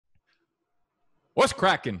What's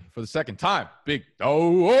cracking for the second time? Big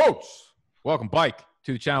Dogs. Welcome, Bike,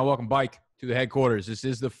 to the channel. Welcome, Bike, to the headquarters. This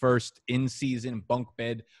is the first in-season bunk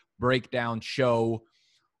bed breakdown show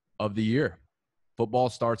of the year. Football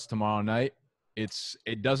starts tomorrow night.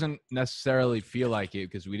 It doesn't necessarily feel like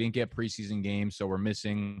it because we didn't get preseason games, so we're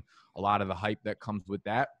missing a lot of the hype that comes with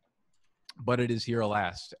that. But it is here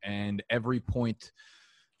last, and every point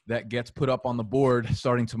that gets put up on the board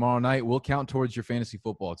starting tomorrow night will count towards your fantasy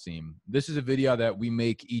football team. This is a video that we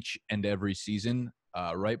make each and every season.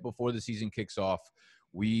 Right before the season kicks off,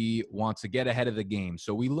 we want to get ahead of the game.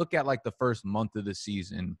 So we look at like the first month of the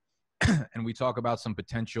season and we talk about some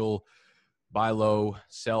potential buy low,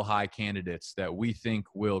 sell high candidates that we think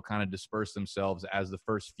will kind of disperse themselves as the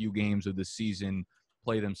first few games of the season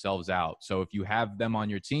play themselves out. So if you have them on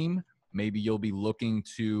your team, maybe you'll be looking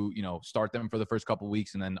to, start them for the first couple of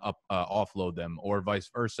weeks and then offload them, or vice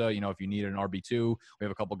versa. If you need an RB2, we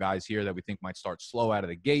have a couple guys here that we think might start slow out of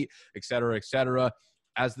the gate, et cetera, et cetera.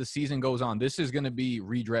 As the season goes on, this is going to be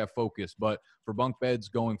redraft focused, but for bunk beds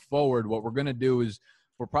going forward, what we're going to do is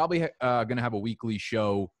we're probably going to have a weekly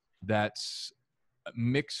show that's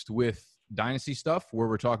mixed with dynasty stuff where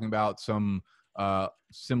we're talking about some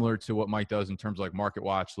similar to what Mike does in terms of like market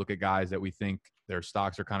watch, look at guys that we think their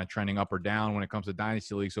stocks are kind of trending up or down when it comes to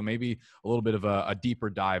dynasty league. So maybe a little bit of a deeper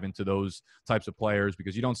dive into those types of players,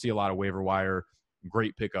 because you don't see a lot of waiver wire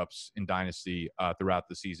great pickups in dynasty throughout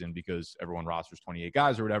the season because everyone rosters 28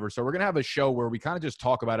 guys or whatever. So we're going to have a show where we kind of just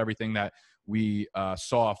talk about everything that we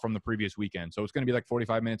saw from the previous weekend. So it's going to be like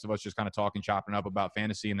 45 minutes of us just kind of talking, chopping up about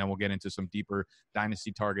fantasy, and then we'll get into some deeper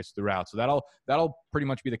dynasty targets throughout. So that'll pretty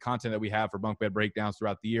much be the content that we have for bunk bed breakdowns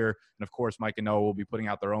throughout the year. And of course, Mike and Noah will be putting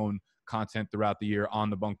out their own content throughout the year on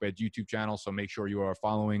the Bunk Beds YouTube channel. So make sure you are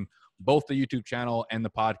following both the YouTube channel and the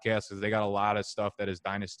podcast, because they got a lot of stuff that is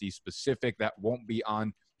dynasty specific that won't be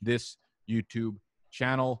on this YouTube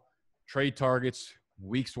channel. Trade targets,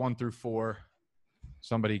 weeks 1 through 4.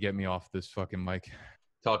 Somebody get me off this fucking mic.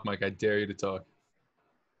 Talk, Mike. I dare you to talk.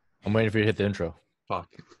 I'm waiting for you to hit the intro. Fuck.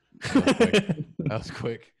 That was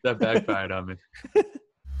quick. That backfired on me.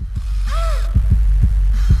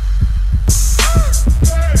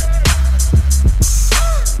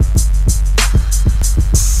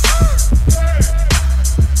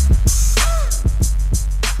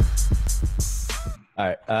 All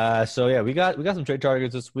right. So yeah, we got some trade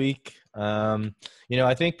targets this week.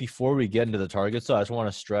 I think before we get into the targets, so I just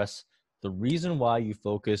want to stress the reason why you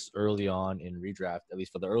focus early on in redraft, at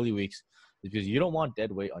least for the early weeks, is because you don't want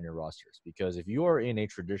dead weight on your rosters. Because if you are in a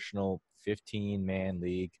traditional 15-man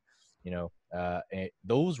league,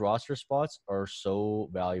 those roster spots are so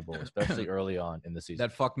valuable, especially early on in the season.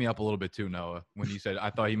 That fucked me up a little bit too, Noah, when you said, I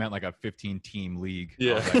thought he meant like a 15-team league.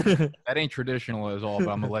 Yeah. Like, that ain't traditional at all, but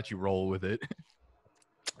I'm going to let you roll with it.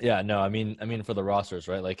 Yeah, no, I mean for the rosters,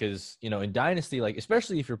 right? Like, cause in Dynasty, like,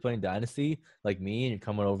 especially if you're playing Dynasty like me and you're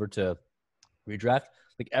coming over to redraft,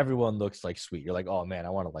 like everyone looks like sweet. You're like, oh man, I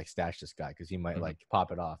want to like stash this guy because he might like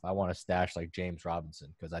pop it off. I want to stash like James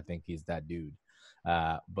Robinson because I think he's that dude.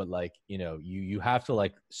 But like, you have to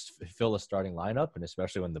like fill a starting lineup, and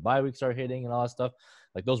especially when the bye weeks are hitting and all that stuff,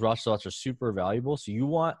 like those roster slots are super valuable. So you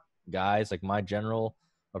want guys, like my general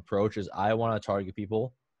approach is I want to target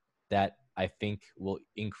people that I think will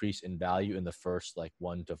increase in value in the first like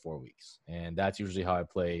 1 to 4 weeks. And that's usually how I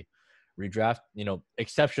play redraft.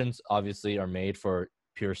 Exceptions obviously are made for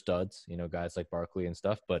pure studs, guys like Barkley and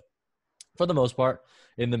stuff. But for the most part,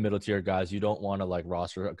 in the middle tier guys, you don't want to like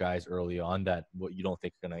roster guys early on that what you don't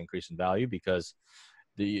think are going to increase in value, because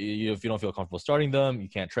if you don't feel comfortable starting them, you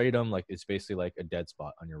can't trade them. Like it's basically like a dead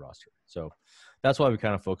spot on your roster. So that's why we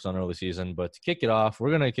kind of focus on early season. But to kick it off, we're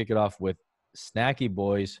going to kick it off with Snacky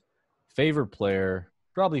Boy's favorite player,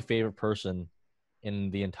 probably favorite person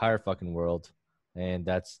in the entire fucking world, and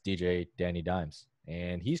that's DJ Danny Dimes.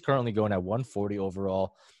 And he's currently going at 140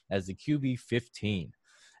 overall as the QB 15.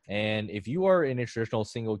 And if you are in a traditional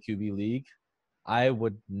single QB league, I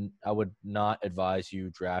would not advise you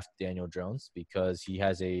draft Daniel Jones, because he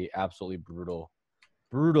has a absolutely brutal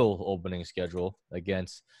opening schedule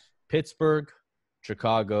against Pittsburgh,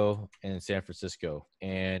 Chicago, and San Francisco.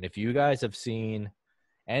 And if you guys have seen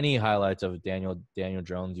any highlights of Daniel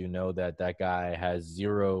Jones, you know that guy has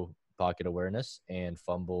zero pocket awareness and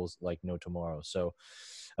fumbles like no tomorrow. So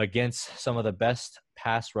against some of the best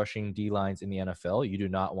pass rushing D lines in the NFL, you do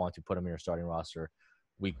not want to put him in your starting roster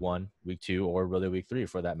week 1, week 2, or really week 3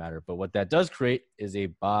 for that matter. But what that does create is a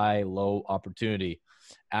buy low opportunity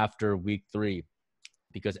after week 3,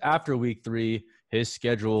 because after week 3, his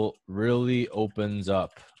schedule really opens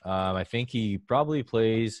up. I think he probably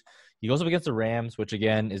plays. He goes up against the Rams, which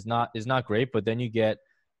again is not great, but then you get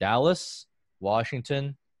Dallas,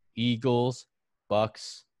 Washington, Eagles,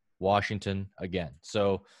 Bucks, Washington again.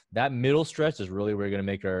 So that middle stretch is really where we're going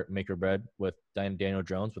to make our bread with Daniel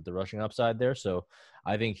Jones with the rushing upside there. So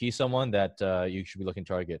I think he's someone that you should be looking to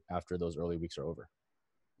target after those early weeks are over.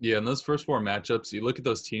 Yeah, in those first 4 matchups, you look at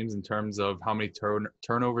those teams in terms of how many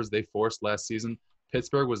turnovers they forced last season.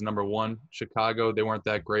 Pittsburgh was number 1. Chicago, they weren't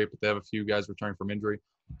that great, but they have a few guys returning from injury.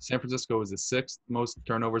 San Francisco was the 6th most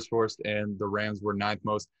turnovers forced, and the Rams were 9th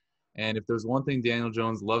most. And if there's one thing Daniel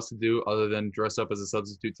Jones loves to do other than dress up as a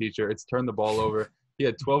substitute teacher, it's turn the ball over. He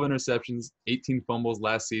had 12 interceptions, 18 fumbles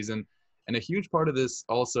last season. And a huge part of this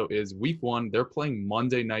also is week 1, they're playing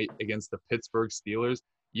Monday night against the Pittsburgh Steelers.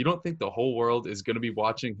 You don't think the whole world is going to be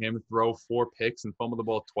watching him throw 4 picks and fumble the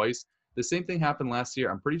ball twice. The same thing happened last year.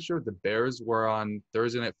 I'm pretty sure the Bears were on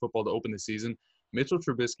Thursday Night Football to open the season. Mitchell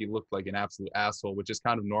Trubisky looked like an absolute asshole, which is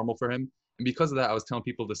kind of normal for him. And because of that, I was telling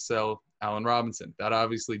people to sell Allen Robinson. That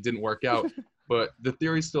obviously didn't work out. But the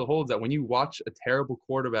theory still holds that when you watch a terrible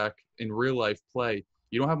quarterback in real life play,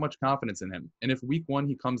 you don't have much confidence in him. And if week 1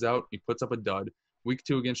 he comes out, he puts up a dud. Week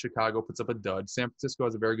 2 against Chicago puts up a dud. San Francisco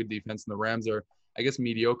has a very good defense, and the Rams are, I guess,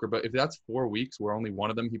 mediocre. But if that's 4 weeks where only one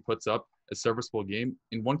of them he puts up a serviceable game,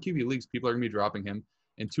 in 1 QB leagues, people are going to be dropping him.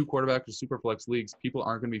 In 2 quarterback or super flex leagues, people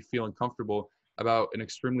aren't going to be feeling comfortable about an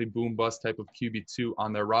extremely boom-bust type of QB2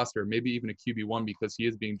 on their roster, maybe even a QB1 because he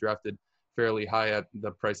is being drafted fairly high at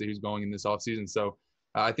the price that he's going in this offseason. So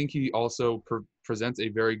I think he also presents a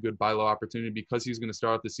very good buy low opportunity because he's going to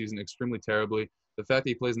start the season extremely terribly. The fact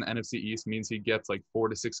that he plays in the NFC East means he gets like 4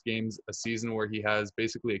 to 6 games a season where he has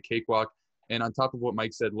basically a cakewalk. And on top of what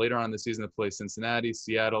Mike said, later on in the season, they play Cincinnati,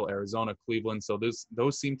 Seattle, Arizona, Cleveland. So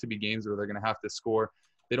those seem to be games where they're going to have to score.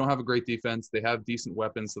 They don't have a great defense. They have decent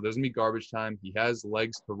weapons. So there's going to be garbage time. He has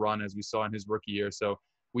legs to run, as we saw in his rookie year. So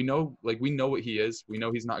we know what he is. We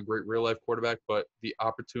know he's not a great real-life quarterback, but the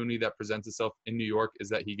opportunity that presents itself in New York is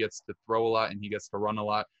that he gets to throw a lot and he gets to run a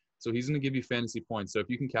lot. So he's going to give you fantasy points. So if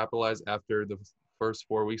you can capitalize after the first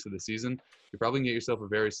 4 weeks of the season, you're probably going to get yourself a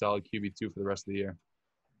very solid QB2 for the rest of the year.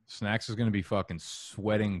 Snacks is going to be fucking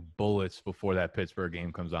sweating bullets before that Pittsburgh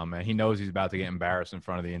game comes on, man. He knows he's about to get embarrassed in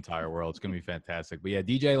front of the entire world. It's going to be fantastic. But, yeah,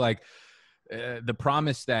 DJ, the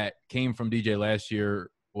promise that came from DJ last year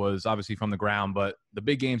was obviously from the ground, but the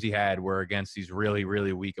big games he had were against these really,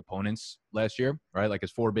 really weak opponents last year, right? Like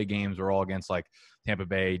his 4 big games were all against like Tampa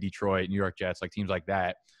Bay, Detroit, New York Jets, like teams like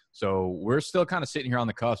that. So we're still kind of sitting here on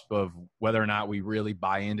the cusp of whether or not we really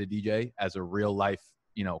buy into DJ as a real life,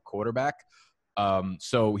 quarterback.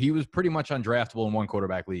 So he was pretty much undraftable in 1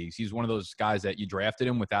 quarterback leagues. He's one of those guys that you drafted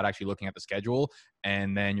him without actually looking at the schedule.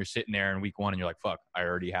 And then you're sitting there in week 1 and you're like, fuck, I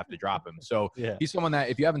already have to drop him. So yeah. He's someone that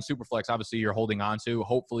if you have in Superflex, obviously you're holding on to.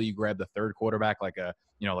 Hopefully you grab the 3rd quarterback, like a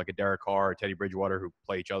Derek Carr or Teddy Bridgewater who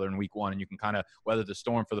play each other in week 1. And you can kind of weather the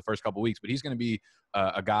storm for the first couple of weeks, but he's going to be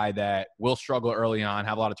a guy that will struggle early on,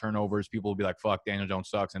 have a lot of turnovers. People will be like, fuck, Daniel Jones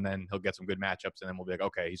sucks. And then he'll get some good matchups. And then we'll be like,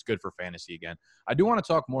 okay, he's good for fantasy again. I do want to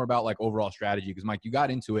talk more about like overall strategy because Mike, you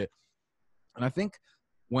got into it. And I think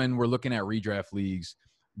when we're looking at redraft leagues,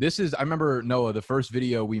 I remember, Noah, the first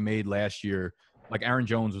video we made last year, like Aaron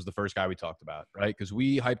Jones was the first guy we talked about, right? Because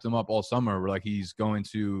we hyped him up all summer. We're like, he's going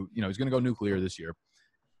to go nuclear this year.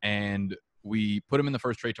 And we put him in the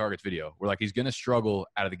first trade targets video. We're like, he's going to struggle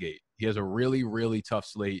out of the gate. He has a really, really tough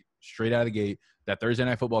slate straight out of the gate. That Thursday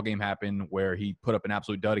Night Football game happened where he put up an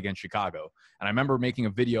absolute dud against Chicago. And I remember making a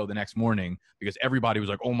video the next morning because everybody was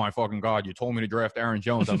like, oh my fucking God, you told me to draft Aaron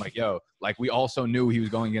Jones. I'm like, yo, like we also knew he was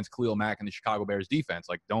going against Khalil Mack and the Chicago Bears defense.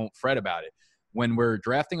 Like, don't fret about it. When we're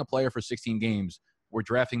drafting a player for 16 games, we're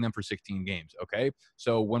drafting them for 16 games, okay?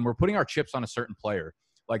 So when we're putting our chips on a certain player,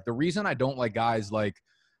 like the reason I don't like guys like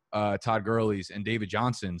Todd Gurley's and David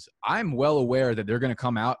Johnson's, I'm well aware that they're going to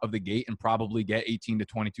come out of the gate and probably get 18 to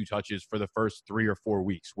 22 touches for the first 3 or 4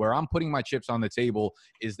 weeks. Where I'm putting my chips on the table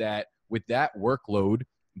is that with that workload,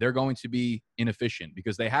 they're going to be inefficient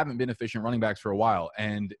because they haven't been efficient running backs for a while.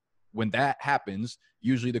 And when that happens,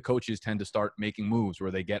 usually the coaches tend to start making moves where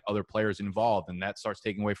they get other players involved, and that starts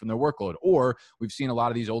taking away from their workload. Or we've seen a lot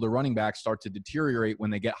of these older running backs start to deteriorate when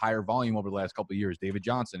they get higher volume over the last couple of years. David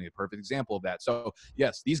Johnson, a perfect example of that. So,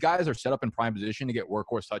 yes, these guys are set up in prime position to get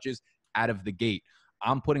workhorse touches out of the gate.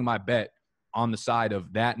 I'm putting my bet on the side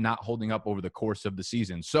of that not holding up over the course of the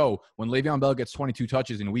season. So when Le'Veon Bell gets 22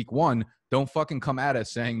 touches in week 1, don't fucking come at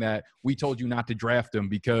us saying that we told you not to draft him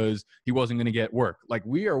because he wasn't going to get work. Like,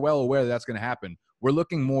 we are well aware that's going to happen. We're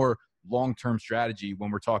looking more long-term strategy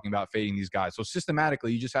when we're talking about fading these guys. So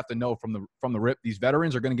systematically, you just have to know from the rip, these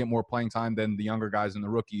veterans are going to get more playing time than the younger guys and the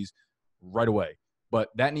rookies right away. But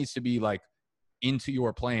that needs to be like into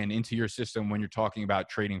your plan, into your system when you're talking about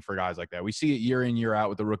trading for guys like that. We see it year in, year out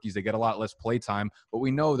with the rookies. They get a lot less play time, but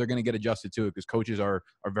we know they're going to get adjusted to it because coaches are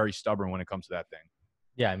very stubborn when it comes to that thing.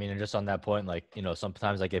 Yeah, I mean, and just on that point, like,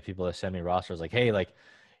 sometimes I get people that send me rosters like, hey, like,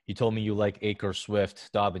 you told me you like Akers,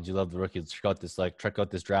 Swift, Dobbins, you love the rookies. Check out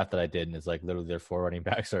this draft that I did. And it's like literally their 4 running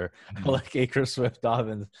backs are like Akers, Swift,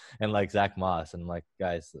 Dobbins, and like Zach Moss. And like,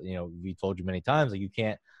 guys, we told you many times, like, you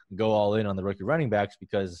can't go all in on the rookie running backs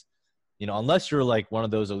because, unless you're like one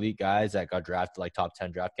of those elite guys that got drafted like top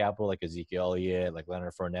 10 draft capital, like Ezekiel Elliott, like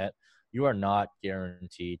Leonard Fournette, you are not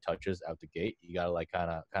guaranteed touches out the gate. You got to like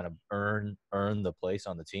kind of earn the place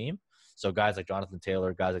on the team. So guys like Jonathan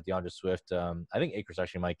Taylor, guys like DeAndre Swift, I think Akers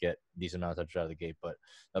actually might get a decent amount of touches out of the gate, but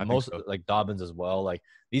most so. Like Dobbins as well. Like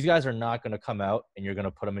these guys are not going to come out and you're going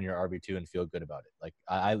to put them in your RB2 and feel good about it. Like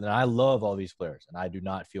I love all these players and I do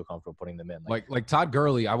not feel comfortable putting them in. Like Todd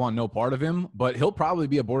Gurley, I want no part of him, but he'll probably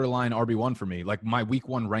be a borderline RB1 for me. Like my week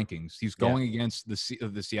 1 rankings, he's going against the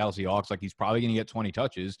Seattle Seahawks. Like he's probably going to get 20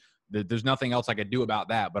 touches. There's nothing else I could do about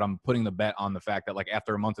that, but I'm putting the bet on the fact that like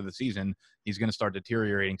after a month of the season, he's going to start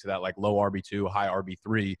deteriorating to that like low RB2, high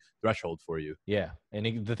RB3 threshold for you. Yeah.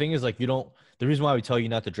 And the thing is like, the reason why we tell you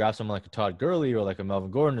not to draft someone like a Todd Gurley or like a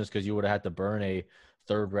Melvin Gordon is because you would have had to burn a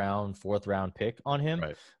 3rd round, 4th round pick on him.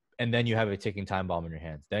 Right. And then you have a ticking time bomb in your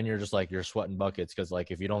hands. Then you're just like, you're sweating buckets. Cause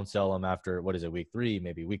like, if you don't sell them after, week 3,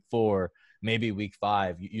 maybe week 4, maybe week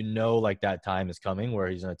 5, like that time is coming where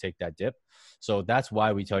he's going to take that dip. So that's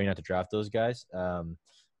why we tell you not to draft those guys.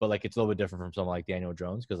 But like, it's a little bit different from someone like Daniel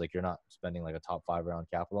Jones. Cause like, you're not spending like a top 5 round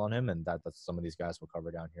capital on him. And that's some of these guys will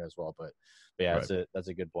cover down here as well. But yeah, right. That's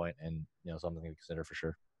a good point. And something to consider for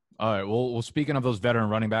sure. All right. Well, speaking of those veteran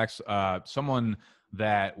running backs, someone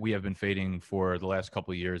that we have been fading for the last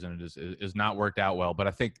couple of years, and it is not worked out well. But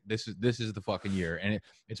I think this is the fucking year, and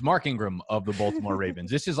it's Mark Ingram of the Baltimore Ravens.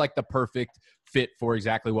 This is like the perfect fit for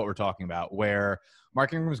exactly what we're talking about, where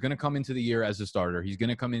Mark Ingram is going to come into the year as a starter. He's going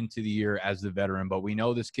to come into the year as the veteran, but we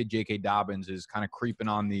know this kid J.K. Dobbins is kind of creeping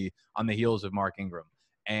on the heels of Mark Ingram,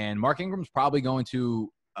 and Mark Ingram's probably going to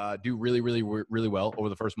do really, really, really well over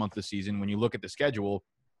the first month of the season. When you look at the schedule,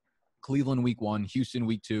 Cleveland week 1, Houston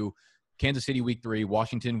week 2, Kansas City week 3,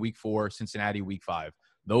 Washington week 4, Cincinnati week 5.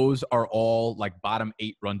 Those are all like bottom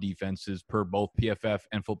 8 run defenses per both PFF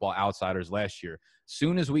and Football Outsiders last year.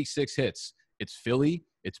 Soon as week 6 hits, it's Philly,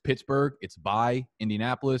 it's Pittsburgh, it's bye,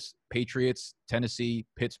 Indianapolis, Patriots, Tennessee,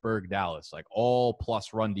 Pittsburgh, Dallas, like all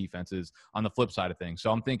plus run defenses on the flip side of things.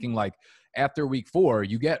 So I'm thinking like after week 4,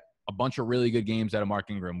 you get a bunch of really good games out of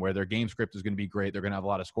Mark Ingram where their game script is going to be great. They're going to have a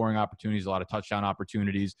lot of scoring opportunities, a lot of touchdown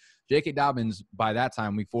opportunities. J.K. Dobbins, by that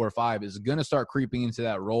time, week 4 or 5, is going to start creeping into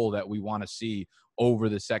that role that we want to see over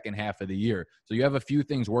the second half of the year. So you have a few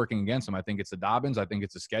things working against him. I think it's the Dobbins. I think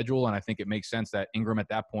it's the schedule. And I think it makes sense that Ingram at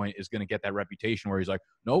that point is going to get that reputation where he's like,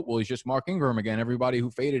 nope, well, he's just Mark Ingram again. Everybody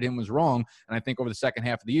who faded him was wrong. And I think over the second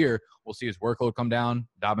half of the year, we'll see his workload come down.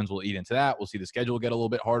 Dobbins will eat into that. We'll see the schedule get a little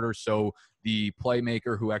bit harder. So the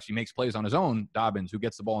playmaker who actually makes plays on his own, Dobbins, who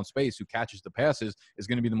gets the ball in space, who catches the passes, is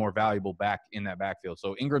going to be the more valuable back in that backfield.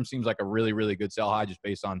 So Ingram seems like a really, really good sell high just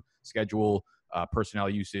based on schedule,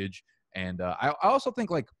 personnel usage. And I also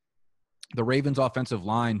think like the Ravens offensive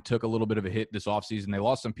line took a little bit of a hit this offseason. They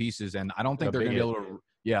lost some pieces, and I don't think they're going to be able to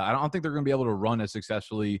 – I don't think they're going to be able to run as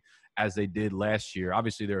successfully as they did last year.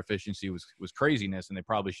 Obviously, their efficiency was craziness, and they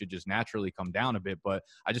probably should just naturally come down a bit. But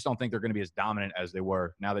I just don't think they're going to be as dominant as they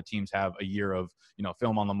were now that teams have a year of,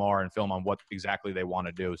 film on Lamar and film on what exactly they want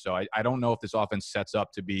to do. So I don't know if this offense sets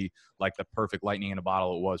up to be like the perfect lightning in a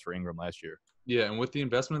bottle it was for Ingram last year. Yeah, and with the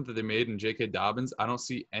investment that they made in J.K. Dobbins, I don't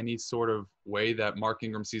see any sort of way that Mark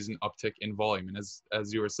Ingram sees an uptick in volume. And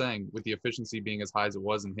as you were saying, with the efficiency being as high as it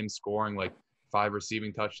was and him scoring like 5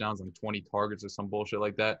 receiving touchdowns on 20 targets or some bullshit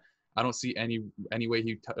like that, I don't see any way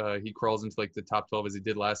he crawls into like the top 12 as he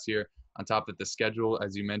did last year. On top of the schedule,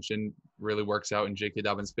 as you mentioned, really works out in J.K.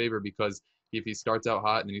 Dobbins' favor because if he starts out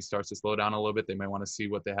hot and then he starts to slow down a little bit, they might want to see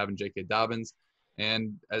what they have in J.K. Dobbins.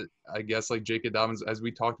 And I guess like J.K. Dobbins, as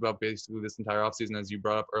we talked about basically this entire offseason, as you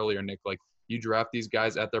brought up earlier, Nick, like you draft these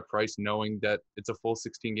guys at their price knowing that it's a full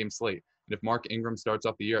 16-game slate. And if Mark Ingram starts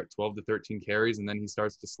off the year at 12 to 13 carries and then he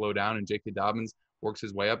starts to slow down and J.K. Dobbins works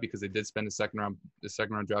his way up because they did spend the second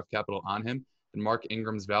round draft capital on him, then Mark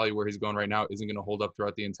Ingram's value where he's going right now isn't going to hold up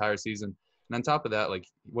throughout the entire season. And on top of that, like,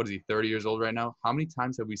 what is he, 30 years old right now? How many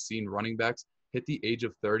times have we seen running backs hit the age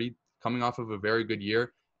of 30 coming off of a very good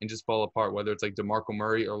year and just fall apart, whether it's like DeMarco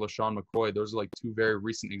Murray or LaShawn McCoy? Those are like 2 very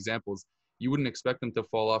recent examples. You wouldn't expect them to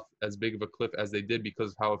fall off as big of a cliff as they did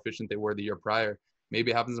because of how efficient they were the year prior.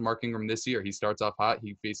 Maybe it happens to Mark Ingram this year. He starts off hot,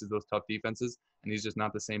 he faces those tough defenses, and he's just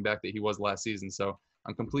not the same back that he was last season. So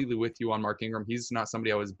I'm completely with you on Mark Ingram. He's not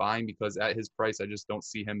somebody I was buying because at his price, I just don't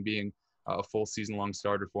see him being a full season-long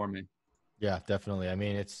starter for me. Yeah, definitely. I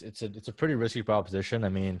mean, it's a pretty risky proposition. I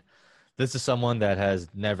mean, this is someone that has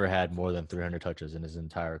never had more than 300 touches in his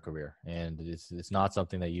entire career, and it's not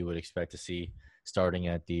something that you would expect to see starting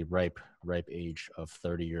at the ripe age of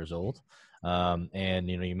 30 years old. And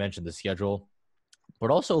you mentioned the schedule, but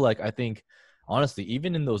also like I think honestly,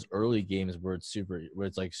 even in those early games where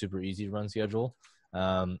it's like super easy to run schedule,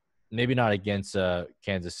 maybe not against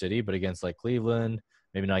Kansas City, but against like Cleveland,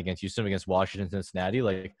 maybe not against Houston, against Washington, Cincinnati,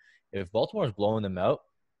 like if Baltimore is blowing them out,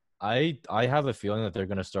 I have a feeling that they're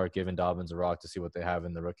going to start giving Dobbins a rock to see what they have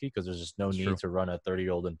in the rookie because there's just no need to run a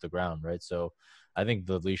 30-year-old into the ground, right? So I think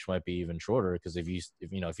the leash might be even shorter because if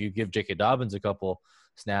you give J.K. Dobbins a couple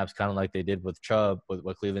snaps, kind of like they did with Chubb, with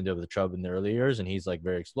what Cleveland did with Chubb in the early years, and he's like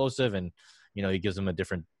very explosive and he gives them a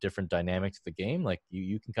different dynamic to the game. Like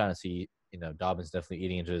you can kind of see Dobbins definitely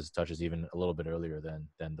eating into his touches even a little bit earlier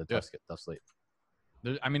than the tough slate.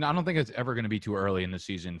 I mean, I don't think it's ever going to be too early in the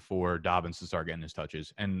season for Dobbins to start getting his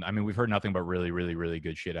touches. And I mean, we've heard nothing but really, really, really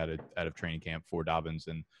good shit out of training camp for Dobbins,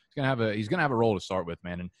 and he's gonna have a role to start with,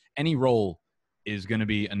 man. And any role is going to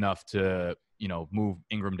be enough to move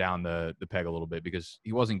Ingram down the peg a little bit because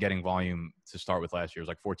he wasn't getting volume to start with last year. It was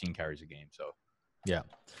like 14 carries a game. So yeah.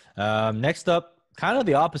 Next up, kind of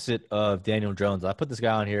the opposite of Daniel Jones. I put this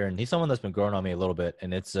guy on here, and he's someone that's been growing on me a little bit,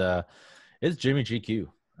 and it's Jimmy GQ,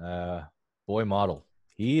 boy model.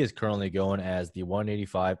 He is currently going as the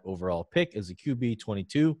 185 overall pick as a QB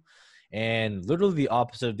 22. And literally the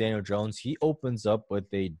opposite of Daniel Jones, he opens up with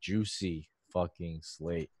a juicy fucking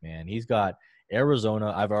slate, man. He's got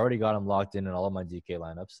Arizona. I've already got him locked in all of my DK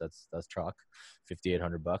lineups. That's chalk,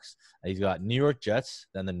 $5,800. He's got New York Jets,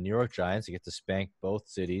 then the New York Giants. You get to spank both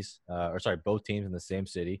teams in the same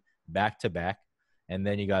city, back to back. And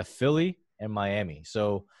then you got Philly and Miami.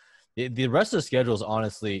 So the rest of the schedule is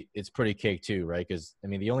honestly, it's pretty cake too, right? Because I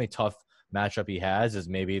mean, the only tough matchup he has is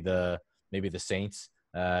maybe the Saints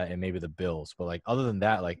and maybe the Bills. But like other than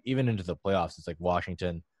that, like even into the playoffs, it's like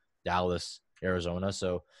Washington, Dallas, Arizona.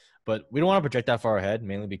 So, but we don't want to project that far ahead,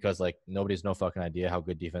 mainly because like nobody's no fucking idea how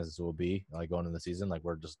good defenses will be like going into the season. Like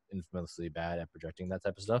we're just infamously bad at projecting that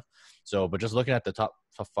type of stuff. So, but just looking at the top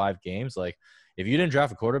 5 games, like if you didn't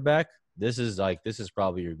draft a quarterback, this is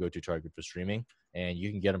probably your go-to target for streaming. And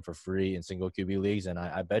you can get them for free in single QB leagues. And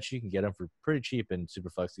I bet you can get them for pretty cheap in super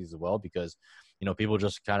flex leagues as well, because, people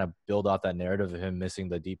just kind of build off that narrative of him missing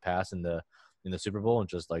the deep pass in the Super Bowl and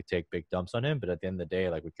just like take big dumps on him. But at the end of the day,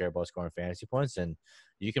 like we care about scoring fantasy points, and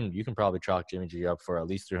you can probably chalk Jimmy G up for at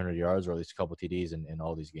least 300 yards or at least a couple TDs in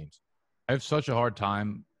all these games. I have such a hard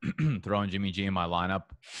time throwing Jimmy G in my lineup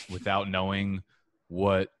without knowing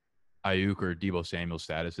what Ayuk or Deebo Samuel's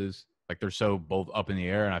status is. Like they're so both up in the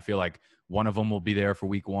air, and I feel like one of them will be there for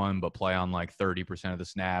week 1, but play on like 30% of the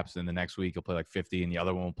snaps. And the next week he'll play like 50, and the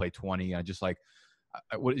other one will play 20. I just like,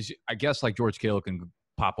 I guess like George Kittle can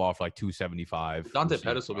pop off like 275. Dante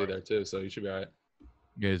Pettis will be there too, so you should be all right.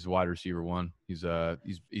 Yeah, he's wide receiver 1. He's a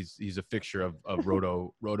fixture of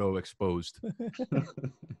Roto exposed.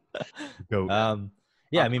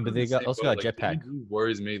 Yeah, I mean, but they also got Jetpack.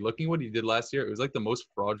 Worries me. Looking what he did last year, it was like the most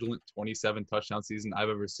fraudulent 27 touchdown season I've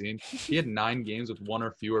ever seen. He had 9 games with 1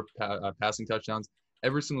 or fewer passing touchdowns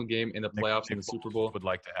every single game in the playoffs and the Super Bowl. Would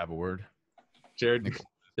like to have a word, Jared.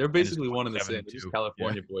 They're basically one and the same. They're just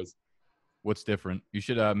California boys. What's different? You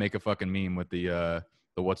should make a fucking meme with the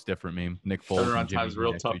what's different meme. Nick Foles. Turnaround time's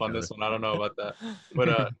real tough on this one. I don't know about that, but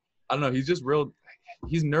I don't know. He's just real.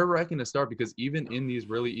 He's nerve-wracking to start because even in these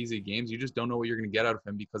really easy games, you just don't know what you're going to get out of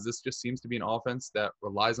him because this just seems to be an offense that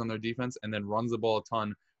relies on their defense and then runs the ball a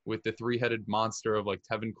ton with the 3-headed monster of like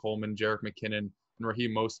Tevin Coleman, Jerick McKinnon, and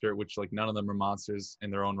Raheem Mostert, which like none of them are monsters in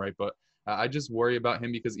their own right. But I just worry about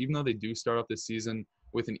him because even though they do start off this season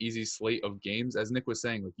with an easy slate of games, as Nick was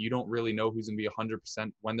saying, like you don't really know who's going to be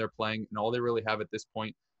 100% when they're playing. And all they really have at this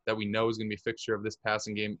point that we know is going to be a fixture of this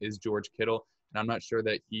passing game is George Kittle. And I'm not sure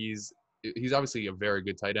that he's obviously a very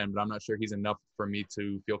good tight end, but I'm not sure he's enough for me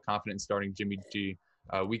to feel confident in starting Jimmy G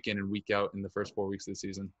week in and week out in the first 4 weeks of the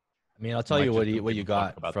season. I mean, I'll tell you what you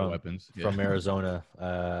got from Arizona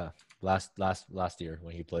last year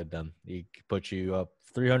when he played them. He put you up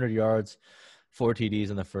 300 yards, 4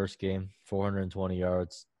 TDs in the first game, 420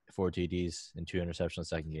 yards, 4 TDs, and 2 interceptions in the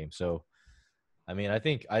second game. So, I mean, I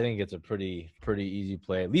think it's a pretty easy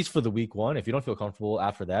play, at least for the week 1. If you don't feel comfortable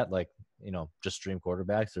after that, like, just stream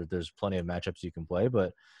quarterbacks. There's plenty of matchups you can play,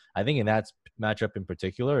 but I think in that matchup in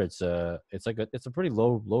particular, it's a pretty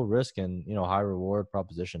low risk and high reward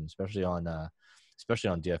proposition, especially on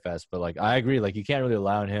DFS. But like I agree, like you can't really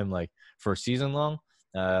rely on him like for a season long.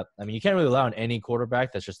 I mean, you can't really rely on any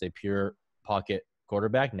quarterback that's just a pure pocket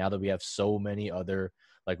quarterback now that we have so many other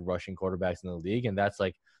like rushing quarterbacks in the league. And that's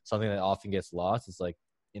like something that often gets lost. It's like,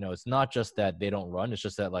 it's not just that they don't run. It's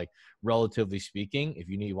just that, like, relatively speaking, if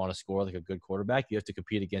you want to score like a good quarterback, you have to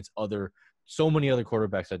compete against so many other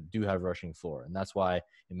quarterbacks that do have rushing floor. And that's why it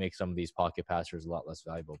makes some of these pocket passers a lot less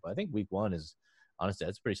valuable. But I think week 1 is, honestly,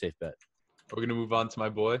 that's a pretty safe bet. We're going to move on to my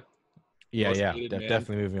boy. Yeah.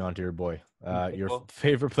 Definitely moving on to your boy. Your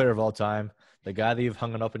favorite player of all time, the guy that you've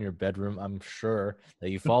hung it up in your bedroom, I'm sure,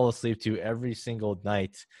 that you fall asleep to every single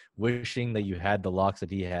night, wishing that you had the locks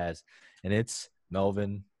that he has. And it's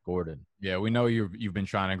Melvin Gordon. Yeah, we know you've been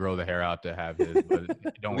trying to grow the hair out to have his, but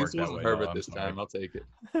it don't work that way. Herbert this time. I'll take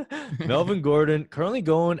it. Melvin Gordon currently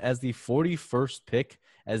going as the 41st pick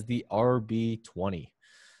as the RB20.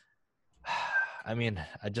 I mean,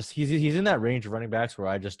 he's in that range of running backs where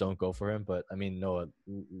I just don't go for him. But I mean, Noah,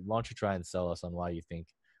 why don't you try and sell us on why you think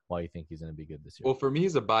he's going to be good this year? Well, for me,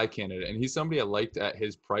 he's a buy candidate, and he's somebody I liked at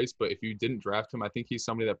his price. But if you didn't draft him, I think he's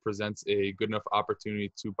somebody that presents a good enough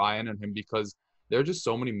opportunity to buy in on him because there are just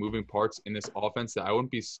so many moving parts in this offense that I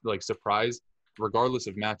wouldn't be like surprised, regardless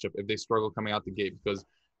of matchup, if they struggle coming out the gate. Because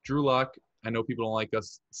Drew Lock, I know people don't like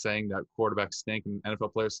us saying that quarterbacks stink and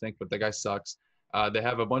NFL players stink, but that guy sucks. They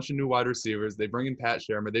have a bunch of new wide receivers. They bring in Pat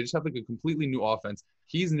Shermer. They just have like a completely new offense.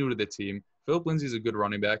 He's new to the team. Philip Lindsay's a good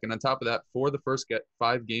running back. And on top of that, for the first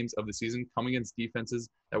 5 games of the season, coming against defenses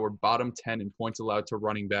that were bottom 10 in points allowed to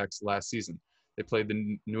running backs last season. They played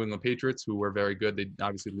the New England Patriots, who were very good. They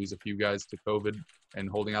obviously lose a few guys to COVID and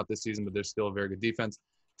holding out this season, but they're still a very good defense.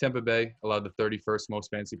 Tampa Bay allowed the 31st most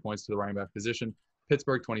fantasy points to the running back position.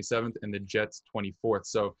 Pittsburgh 27th and the Jets 24th.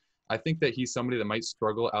 So I think that he's somebody that might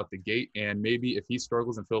struggle out the gate. And maybe if he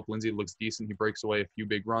struggles and Philip Lindsay looks decent, he breaks away a few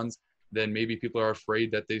big runs, then maybe people are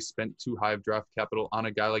afraid that they spent too high of draft capital on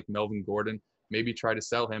a guy like Melvin Gordon. Maybe try to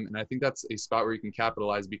sell him. And I think that's a spot where you can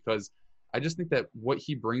capitalize because I just think that what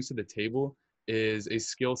he brings to the table is a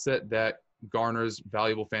skill set that garners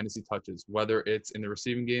valuable fantasy touches, whether it's in the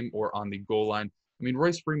receiving game or on the goal line. I mean,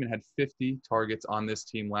 Royce Freeman had 50 targets on this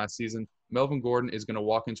team last season. Melvin Gordon is going to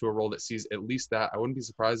walk into a role that sees at least that. I wouldn't be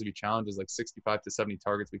surprised if he challenges like 65 to 70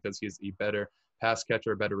 targets because he is a better pass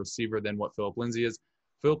catcher, a better receiver than what Philip Lindsay is.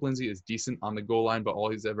 Philip Lindsay is decent on the goal line, but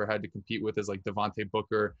all he's ever had to compete with is like Devontae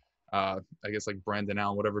Booker, I guess like Brandon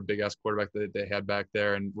Allen, whatever big-ass quarterback that they had back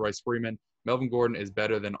there, and Royce Freeman. Melvin Gordon is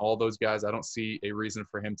better than all those guys. I don't see a reason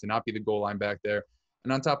for him to not be the goal line back there.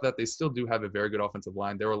 And on top of that, they still do have a very good offensive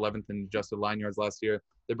line. They were 11th in adjusted line yards last year.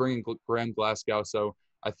 They're bringing Graham Glasgow. So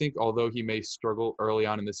I think although he may struggle early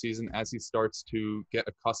on in the season, as he starts to get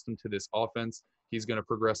accustomed to this offense, he's going to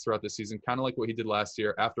progress throughout the season, kind of like what he did last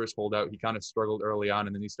year. After his holdout, he kind of struggled early on,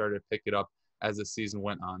 and then he started to pick it up as the season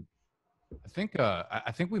went on. I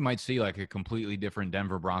think we might see like a completely different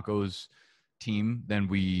Denver Broncos team than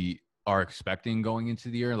we are expecting going into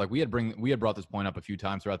the year. Like we had brought this point up a few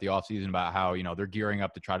times throughout the offseason about how, they're gearing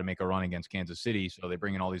up to try to make a run against Kansas City. So they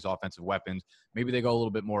bring in all these offensive weapons. Maybe they go a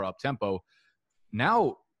little bit more up tempo.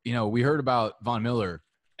 Now, we heard about Von Miller,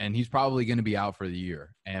 and he's probably going to be out for the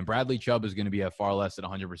year. And Bradley Chubb is going to be at far less than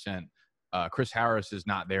 100%. Chris Harris is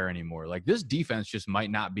not there anymore. Like this defense just might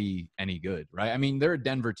not be any good, right? I mean, they're a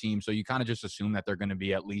Denver team, so you kind of just assume that they're going to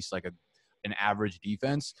be at least like an average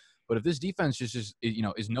defense. But if this defense just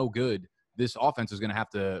is no good, this offense is going to have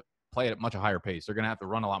to play at a much higher pace. They're going to have to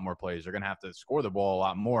run a lot more plays. They're going to have to score the ball a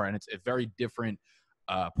lot more. And it's a very different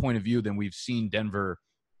point of view than we've seen Denver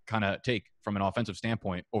kind of take from an offensive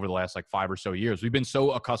standpoint over the last like 5 or so years. We've been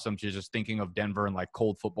so accustomed to just thinking of Denver and like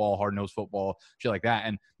cold football, hard-nosed football, shit like that.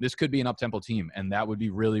 And this could be an up-tempo team, and that would be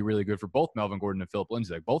really, really good for both Melvin Gordon and Philip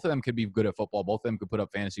Lindsay. Like both of them could be good at football. Both of them could put up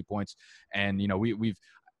fantasy points. And,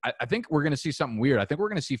 I think we're going to see something weird. I think we're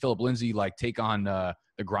going to see Philip Lindsay like take on the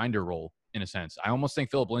grinder role in a sense. I almost think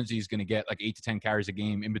Philip Lindsay is going to get like 8 to 10 carries a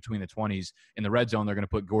game in between the 20s. In the red zone, they're going to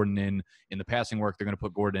put Gordon in. In the passing work, they're going to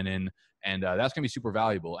put Gordon in. And that's going to be super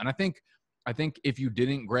valuable. And I think if you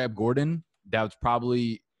didn't grab Gordon, that's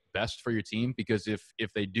probably best for your team because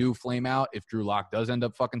if they do flame out, if Drew Lock does end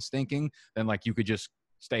up fucking stinking, then like you could just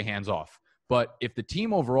stay hands off. But if the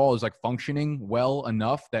team overall is like functioning well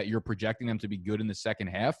enough that you're projecting them to be good in the second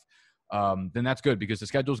half, then that's good because the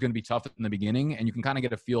schedule is going to be tough in the beginning and you can kind of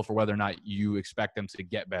get a feel for whether or not you expect them to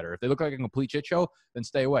get better. If they look like a complete shit show, then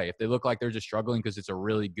stay away. If they look like they're just struggling because it's a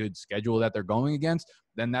really good schedule that they're going against,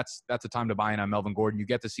 then that's a time to buy in on Melvin Gordon. You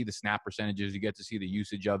get to see the snap percentages, you get to see the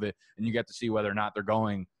usage of it, and you get to see whether or not they're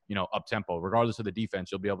going, up tempo. Regardless of the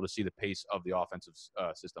defense, you'll be able to see the pace of the offensive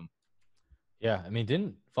system. Yeah, I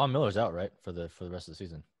mean, Von Miller's out, right, for the rest of the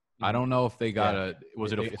season? I don't know if they got it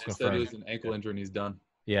was an ankle injury and he's done.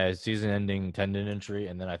 Yeah, his season-ending tendon injury,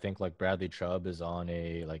 and then I think like Bradley Chubb is on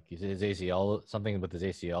his ACL, something with his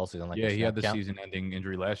ACL, so he's on like Yeah, a he had snap the count. season-ending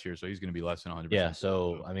injury last year, so he's going to be less than 100%. Yeah,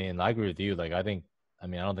 so I mean, I agree with you. Like, I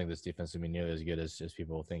don't think this defense is gonna be nearly as good as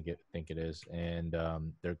people think it is, and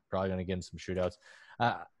they're probably gonna get in some shootouts.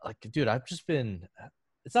 Dude, I've just been.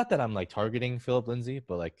 It's not that I'm like targeting Philip Lindsay,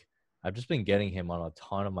 but like I've just been getting him on a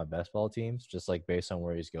ton of my best ball teams, just like based on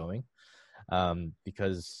where he's going.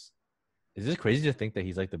 Because is this crazy to think that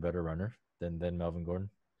he's like the better runner than Melvin Gordon?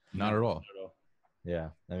 Not at all. Yeah,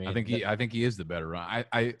 I mean, I think he is the better run.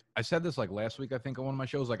 I said this like last week, I think, on one of my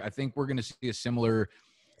shows. Like, I think we're going to see a similar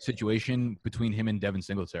situation between him and Devin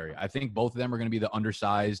Singletary. I think both of them are going to be the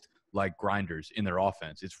undersized like grinders in their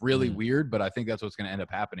offense. It's really weird, but I think that's what's going to end up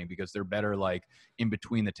happening because they're better like in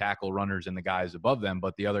between the tackle runners and the guys above them,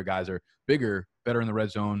 but the other guys are bigger, better in the red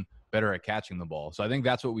zone, better at catching the ball. So I think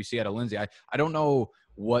that's what we see out of Lindsay. I don't know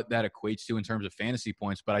what that equates to in terms of fantasy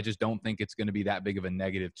points, but I just don't think it's going to be that big of a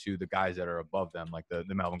negative to the guys that are above them, like the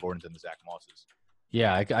Melvin Gordons and the Zach Mosses.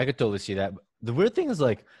 yeah, I could totally see that. The weird thing is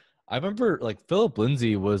like I remember like Philip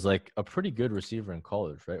Lindsay was like a pretty good receiver in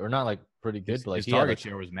college, right? Or not like pretty good, but like his target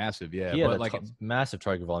share was massive. Yeah, he had but a like massive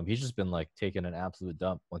target volume. He's just been like taking an absolute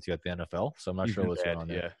dump once he got the NFL. So I'm not sure what's going on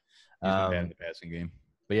there. Yeah, he's been bad in the passing game.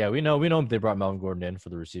 But yeah, we know they brought Melvin Gordon in for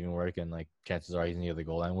the receiving work, and like chances are he's gonna get the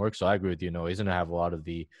goal line work. So I agree with you. No, he's gonna have a lot of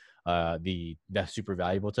the super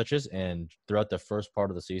valuable touches, and throughout the first part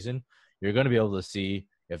of the season, you're gonna be able to see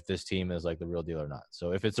if this team is like the real deal or not.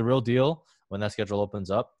 So if it's a real deal, when that schedule opens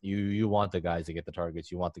up, you want the guys to get the targets,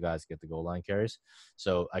 you want the guys to get the goal line carries.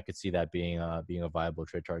 So I could see that being a viable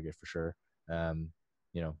trade target for sure.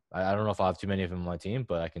 You know, I don't know if I have too many of them on my team,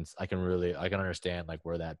 but I can understand like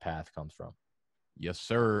where that path comes from. Yes,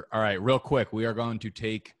 sir. All right, real quick, we are going to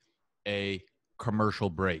take a commercial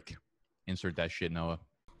break. Insert that shit, Noah.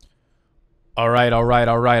 All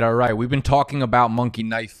right. We've been talking about Monkey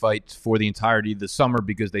Knife Fights for the entirety of the summer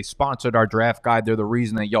because they sponsored our draft guide. They're the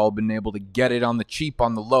reason that y'all have been able to get it on the cheap,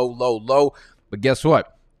 on the low. But guess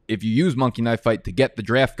what? If you use Monkey Knife Fight to get the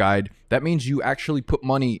draft guide, that means you actually put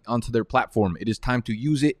money onto their platform. It is time to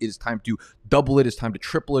use it. It is time to double it. It's time to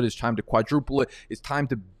triple it. It's time to quadruple it. It's time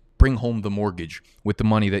to bring home the mortgage with the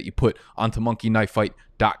money that you put onto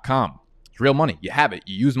monkeyknifefight.com. It's real money. You have it.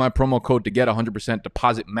 You use my promo code to get 100%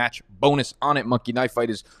 deposit match bonus on it. Monkey Knife Fight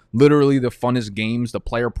is literally the funnest games, the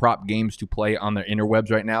player prop games to play on their interwebs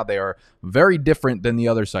right now. They are very different than the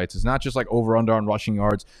other sites. It's not just like over-under on rushing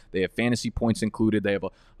yards. They have fantasy points included. They have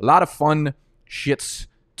a lot of fun shits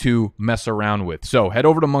to mess around with. So head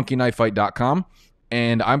over to monkeyknifefight.com,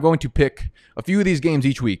 and I'm going to pick a few of these games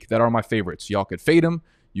each week that are my favorites. Y'all could fade them.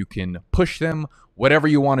 You can push them, whatever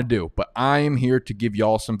you want to do. But I am here to give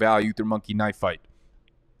y'all some value through Monkey Knife Fight.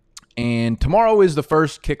 And tomorrow is the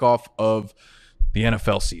first kickoff of the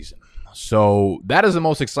NFL season. So that is the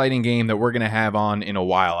most exciting game that we're going to have on in a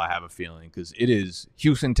while, I have a feeling, because it is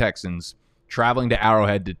Houston Texans traveling to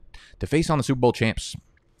Arrowhead to face on the Super Bowl champs.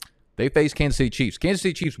 They face Kansas City Chiefs. Kansas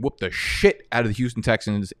City Chiefs whooped the shit out of the Houston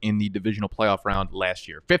Texans in the divisional playoff round last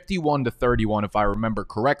year. 51-31, if I remember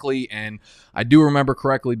correctly. And I do remember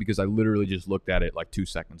correctly because I literally just looked at it like 2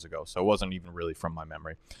 seconds ago. So it wasn't even really from my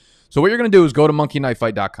memory. So what you're going to do is go to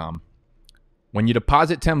monkeyknifefight.com. When you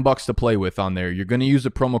deposit $10 to play with on there, you're going to use the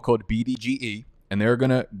promo code BDGE, and they're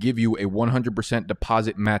going to give you a 100%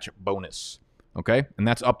 deposit match bonus. Okay? And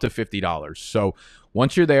that's up to $50. So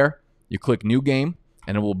once you're there, you click New Game,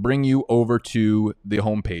 and it will bring you over to the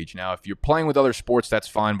homepage. Now, if you're playing with other sports, that's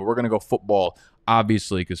fine, but we're going to go football,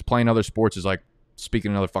 obviously, because playing other sports is like speaking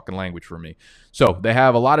another fucking language for me. So they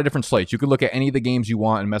have a lot of different slates. You could look at any of the games you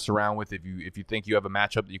want and mess around with. If you think you have a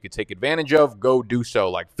matchup that you could take advantage of, go do so.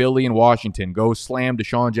 Like Philly and Washington, go slam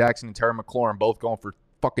Deshaun Jackson and Terry McLaurin, both going for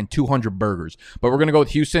fucking 200 burgers. But we're going to go with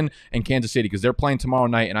Houston and Kansas City because they're playing tomorrow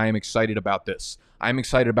night, and I am excited about this.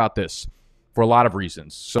 For a lot of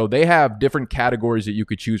reasons. So they have different categories that you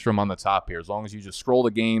could choose from on the top here. As long as you just scroll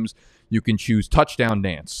the games, you can choose touchdown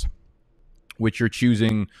dance, which you're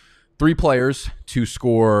choosing 3 players to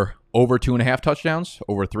score over 2.5 touchdowns,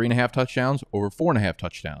 over 3.5 touchdowns, over 4.5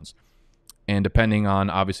 touchdowns. And depending on,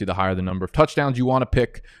 obviously, the higher the number of touchdowns you want to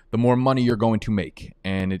pick, the more money you're going to make.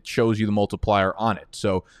 And it shows you the multiplier on it.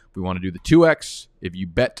 So if we want to do the 2x, if you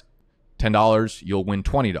bet $10, you'll win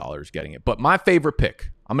 $20 getting it. But my favorite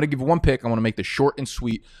pick, I'm going to give one pick. I want to make this short and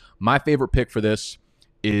sweet. My favorite pick for this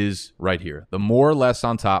is right here. The more or less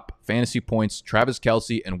on top, fantasy points, Travis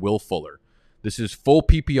Kelce and Will Fuller. This is full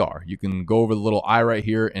PPR. You can go over the little eye right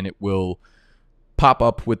here, and it will pop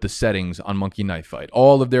up with the settings on Monkey Knife Fight.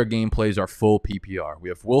 All of their gameplays are full PPR. We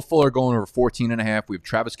have Will Fuller going over 14.5. We have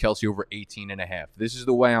Travis Kelce over 18.5. This is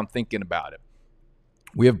the way I'm thinking about it.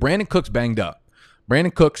 We have Brandon Cooks banged up.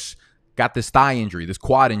 Brandon Cooks got this thigh injury, this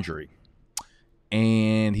quad injury,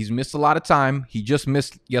 and he's missed a lot of time. He just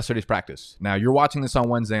missed yesterday's practice. Now, you're watching this on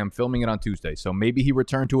Wednesday. I'm filming it on Tuesday, so maybe he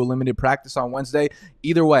returned to a limited practice on Wednesday.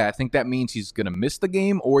 Either way, I think that means he's going to miss the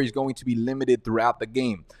game or he's going to be limited throughout the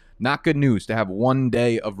game. Not good news to have 1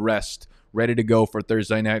 day of rest ready to go for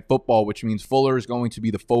Thursday Night Football, which means Fuller is going to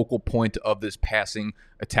be the focal point of this passing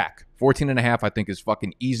attack. 14.5, I think, is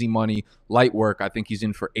fucking easy money, light work. I think he's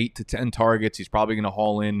in for 8 to 10 targets. He's probably going to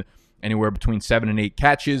haul in anywhere between 7 and 8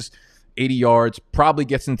 catches, 80 yards, probably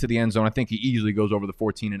gets into the end zone. I think he easily goes over the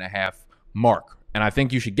 14.5 mark. And I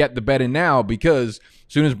think you should get the bet in now because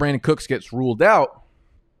as soon as Brandon Cooks gets ruled out,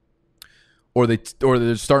 or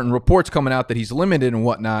there's starting reports coming out that he's limited and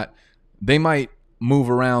whatnot, they might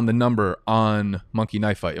move around the number on Monkey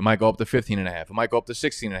Knife Fight. It might go up to 15.5. It might go up to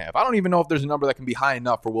 16.5. I don't even know if there's a number that can be high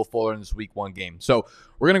enough for Will Fuller in this week 1 game. So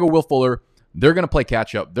we're going to go Will Fuller. They're going to play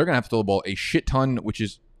catch up. They're going to have to throw the ball a shit ton, which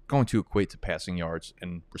is going to equate to passing yards,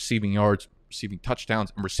 receiving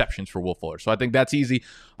touchdowns, and receptions for Will Fuller. So I think that's easy.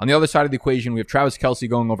 On the other side of the equation, we have Travis Kelce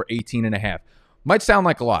going over 18.5. Might sound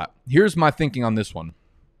like a lot. Here's my thinking on this one.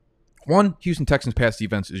 1, Houston Texans pass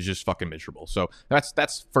defense is just fucking miserable. So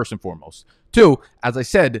that's first and foremost. 2, as I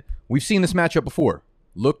said, we've seen this matchup before.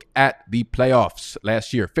 Look at the playoffs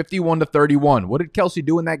last year. 51-31. What did Kelce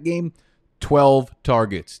do in that game? 12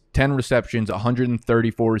 targets, 10 receptions,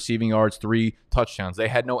 134 receiving yards, 3 touchdowns. They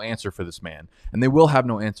had no answer for this man, and they will have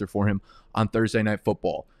no answer for him on Thursday Night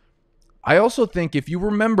Football. I also think if you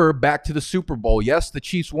remember back to the Super Bowl, yes, the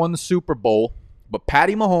Chiefs won the Super Bowl, but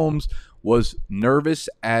Patty Mahomes was nervous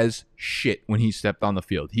as shit when he stepped on the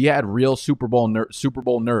field. He had real Super Bowl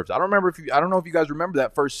nerves. I don't know if you guys remember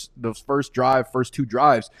that first 2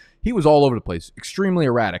 drives. He was all over the place, extremely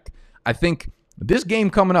erratic. I think this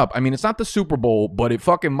game coming up, I mean, it's not the Super Bowl, but it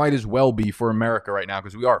fucking might as well be for America right now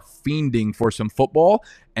because we are fiending for some football,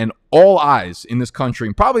 and all eyes in this country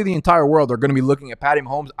and probably the entire world are going to be looking at Patty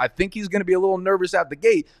Mahomes. I think he's going to be a little nervous out the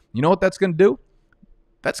gate. You know what that's going to do?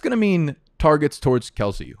 That's going to mean targets towards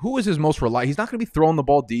Kelce. Who is his most reliable? He's not going to be throwing the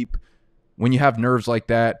ball deep when you have nerves like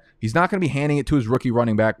that. He's not going to be handing it to his rookie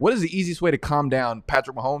running back. What is the easiest way to calm down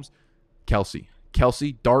Patrick Mahomes? Kelce.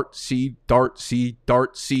 Kelce, dart, seed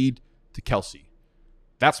to Kelce.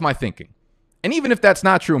 That's my thinking. And even if that's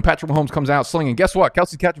not true and Patrick Mahomes comes out slinging, guess what?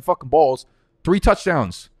 Kelce's catching fucking balls. 3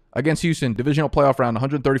 touchdowns against Houston, divisional playoff round,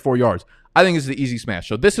 134 yards. I think this is the easy smash.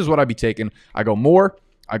 So this is what I'd be taking. I go more.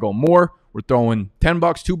 We're throwing $10,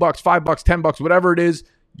 $2, $5, $10, whatever it is.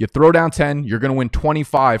 You throw down 10, you're going to win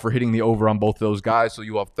 25 for hitting the over on both of those guys. So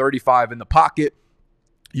you have 35 in the pocket.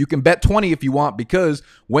 You can bet 20 if you want because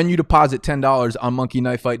when you deposit $10 on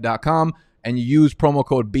monkeyknifefight.com and you use promo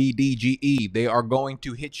code BDGE, they are going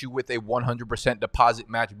to hit you with a 100% deposit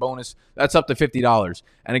match bonus. That's up to $50.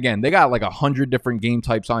 And again, they got like 100 different game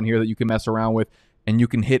types on here that you can mess around with, and you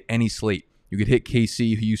can hit any slate. You could hit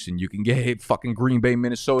KC, Houston. You can hit fucking Green Bay,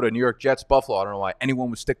 Minnesota, New York Jets, Buffalo. I don't know why anyone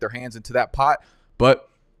would stick their hands into that pot, but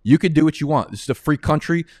you could do what you want. This is a free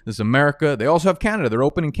country. This is America. They also have Canada. They're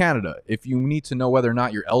open in Canada. If you need to know whether or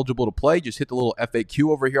not you're eligible to play, just hit the little FAQ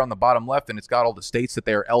over here on the bottom left, and it's got all the states that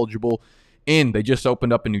they are eligible in. They just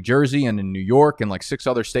opened up in New Jersey and in New York and like 6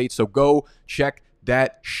 other states, so go check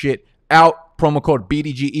that shit out. Promo code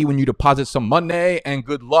BDGE when you deposit some money, and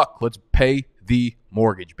good luck. Let's pay the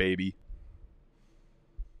mortgage, baby.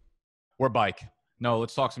 Or bike. No,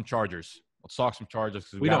 let's talk some Chargers. Let's talk some Chargers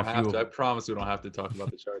because we don't have to. I promise we don't have to talk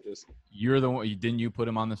about the Chargers. You're the one. Didn't you put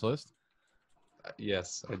him on this list?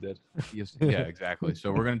 Yes, I did. Yes, yeah, exactly.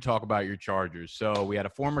 So we're going to talk about your Chargers. So we had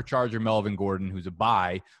a former Charger, Melvin Gordon, who's a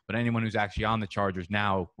buy, but anyone who's actually on the Chargers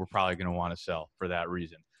now, we're probably going to want to sell for that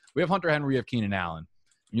reason. We have Hunter Henry, we have Keenan Allen.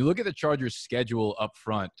 When you look at the Chargers' schedule up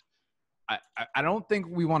front, I don't think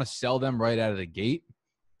we want to sell them right out of the gate,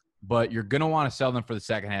 but you're going to want to sell them for the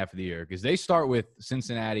second half of the year because they start with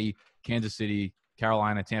Cincinnati, Kansas City,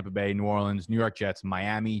 Carolina, Tampa Bay, New Orleans, New York Jets,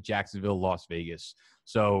 Miami, Jacksonville, Las Vegas.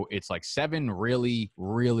 So it's like 7 really,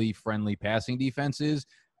 really friendly passing defenses.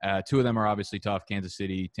 2 of them are obviously tough, Kansas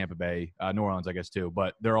City, Tampa Bay, New Orleans, I guess, too.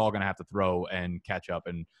 But they're all going to have to throw and catch up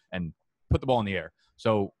and put the ball in the air.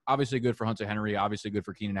 So obviously good for Hunter Henry, obviously good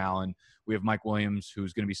for Keenan Allen. We have Mike Williams,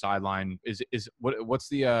 who's going to be sidelined. What's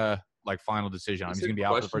the final decision? He's going to be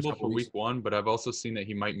out for the first couple of weeks. Week 1, but I've also seen that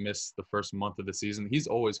he might miss the first month of the season. He's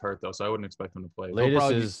always hurt though, so I wouldn't expect him to play.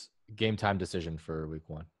 Latest is game time decision for week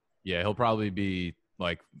 1. Yeah, he'll probably be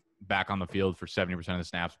back on the field for 70% of the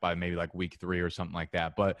snaps by maybe week 3 or something like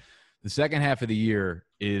that. But the second half of the year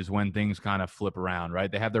is when things kind of flip around,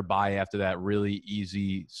 right? They have their bye after that really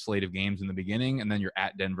easy slate of games in the beginning, and then you're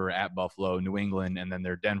at Denver, at Buffalo, New England, and then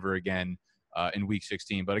they're Denver again, in Week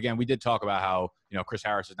 16. But again, we did talk about how Chris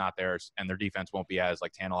Harris is not there, and their defense won't be as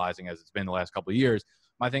like tantalizing as it's been the last couple of years.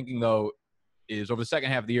 My thinking though is over the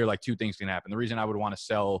second half of the year, like two things can happen. The reason I would want to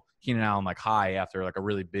sell Keenan Allen like high after like a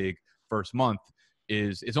really big first month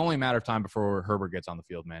is it's only a matter of time before Herbert gets on the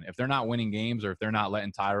field, man. If they're not winning games or if they're not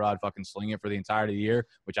letting Tyrod fucking sling it for the entirety of the year,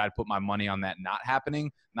 which I'd put my money on that not happening,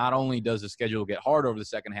 not only does the schedule get hard over the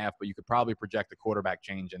second half, but you could probably project a quarterback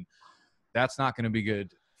change, and that's not going to be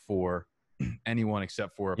good for anyone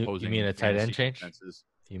except for opposing. You mean a tight end change? Defenses.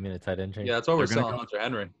 You mean a tight end change? Yeah, that's why we're selling Hunter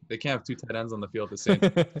Henry. They can't have two tight ends on the field at the same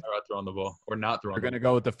time. They're out throwing the ball or not throwing. They're going to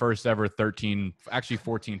go with the first ever 13, actually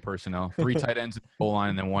 14 personnel, 3 tight ends in the goal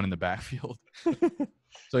line and then 1 in the backfield.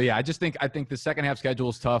 So yeah, I think the second half schedule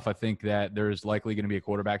is tough. I think that there's likely going to be a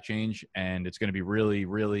quarterback change, and it's going to be really,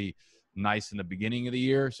 really nice in the beginning of the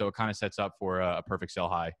year. So it kind of sets up for a perfect sell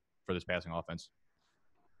high for this passing offense.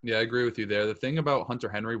 Yeah, I agree with you there. The thing about Hunter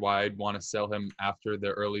Henry, why I'd want to sell him after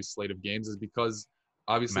the early slate of games is because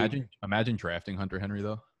obviously imagine drafting Hunter Henry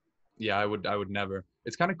though. Yeah, I would never.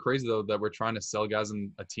 It's kind of crazy though that we're trying to sell guys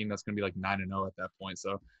in a team that's going to be like 9-0 at that point.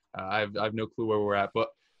 So I have no clue where we're at. But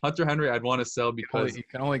Hunter Henry, I'd want to sell because you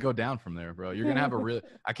can only go down from there, bro. You're gonna have a really.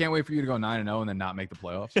 I can't wait for you to go 9-0 and then not make the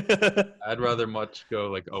playoffs. I'd rather much go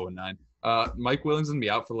like 0-9. Mike Williams gonna be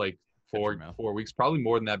out for like 4 weeks, probably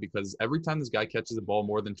more than that, because every time this guy catches the ball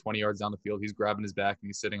more than 20 yards down the field, he's grabbing his back and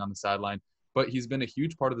he's sitting on the sideline. But he's been a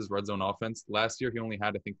huge part of this red zone offense. Last year, he only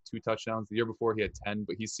had, I think, 2 touchdowns. The year before, he had 10.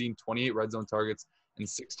 But he's seen 28 red zone targets and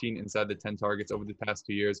 16 inside the 10 targets over the past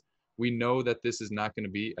 2 years. We know that this is not going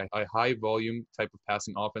to be a high-volume type of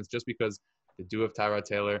passing offense just because they do have Tyrod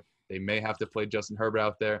Taylor. They may have to play Justin Herbert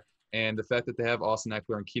out there. And the fact that they have Austin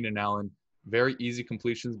Eckler and Keenan Allen, very easy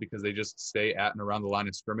completions because they just stay at and around the line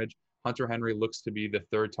of scrimmage. Hunter Henry looks to be the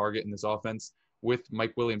third target in this offense. With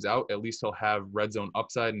Mike Williams out, at least he'll have red zone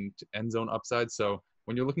upside and end zone upside. So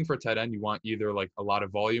when you're looking for a tight end, you want either like a lot of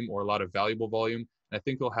volume or a lot of valuable volume. And I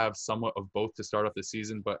think he'll have somewhat of both to start off the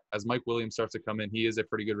season. But as Mike Williams starts to come in, he is a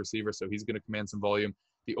pretty good receiver, so he's going to command some volume.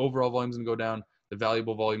 The overall volume is going to go down. The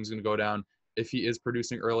valuable volume is going to go down. If he is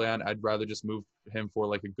producing early on, I'd rather just move him for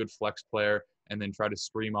like a good flex player and then try to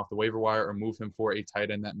scream off the waiver wire, or move him for a tight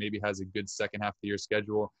end that maybe has a good second half of the year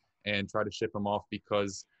schedule and try to ship him off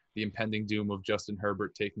because the impending doom of Justin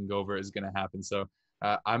Herbert taking over is going to happen. So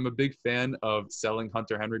I'm a big fan of selling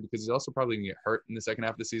Hunter Henry because he's also probably going to get hurt in the second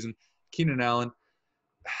half of the season. Keenan Allen,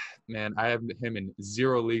 man, I have him in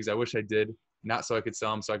 0 leagues. I wish I did, not so I could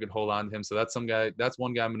sell him so I could hold on to him. So that's one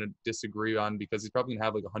guy I'm going to disagree on because he's probably going to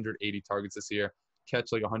have like 180 targets this year,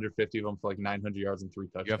 catch like 150 of them for like 900 yards and 3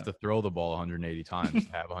 touchdowns. You have to throw the ball 180 times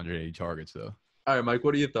to have 180 targets though. All right, Mike,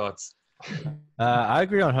 what are your thoughts? I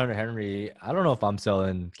agree on Hunter Henry. I don't know if I'm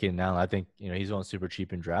selling Keenan Allen. I think he's going super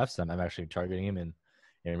cheap in drafts. I'm actually targeting him in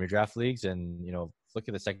redraft leagues. And look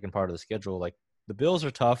at the second part of the schedule. Like the Bills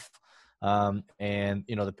are tough, and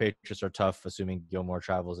the Patriots are tough, assuming Gilmore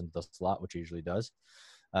travels into the slot, which he usually does.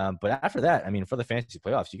 But after that, I mean, for the fantasy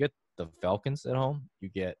playoffs, you get the Falcons at home, you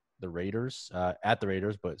get the Raiders at the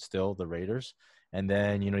Raiders, but still the Raiders. And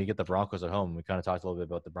then, you get the Broncos at home. We kind of talked a little bit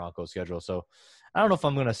about the Broncos schedule. So I don't know if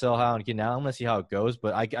I'm going to sell high on Keenan Allen. I'm going to see how it goes.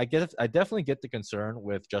 But I definitely get the concern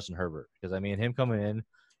with Justin Herbert because, I mean, him coming in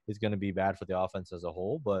is going to be bad for the offense as a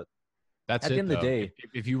whole. But that's at the end of the day,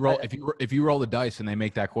 if you roll the dice and they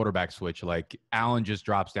make that quarterback switch, like Allen just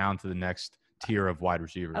drops down to the next tier of wide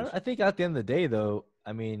receivers. I think at the end of the day, though,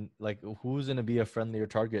 I mean, like, who's going to be a friendlier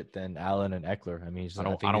target than Allen and Eckler? I mean, I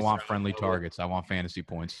don't want friendly targets. I want fantasy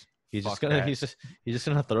points. He's just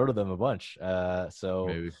gonna throw to them a bunch. So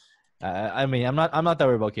maybe. I mean, I'm not that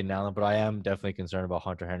worried about Keenan Allen, but I am definitely concerned about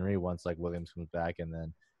Hunter Henry once like Williams comes back and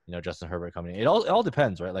then Justin Herbert coming in. It all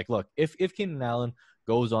depends, right? Like, look, if Keenan Allen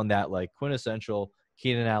goes on that like quintessential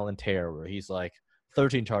Keenan Allen tear where he's like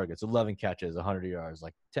 13 targets, 11 catches, 100 yards,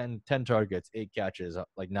 like 10 targets, 8 catches,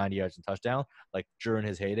 like 90 yards and touchdown, like during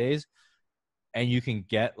his heydays, and you can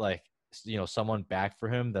get like someone back for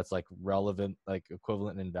him that's like relevant, like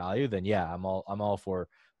equivalent in value, then yeah, I'm all for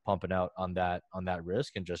pumping out on that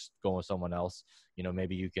risk and just going with someone else.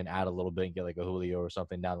 Maybe you can add a little bit and get like a Julio or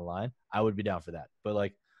something down the line. I would be down for that. But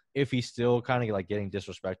like if he's still kind of like getting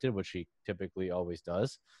disrespected, which he typically always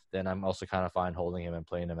does, then I'm also kind of fine holding him and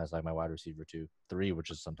playing him as like my wide receiver 2, 3,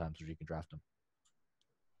 which is sometimes where you can draft him.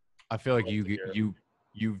 I feel like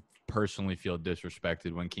you personally feel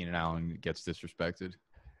disrespected when Keenan Allen gets disrespected.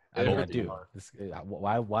 I do.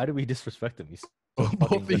 Why do we disrespect him? He's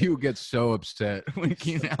both of you get so upset when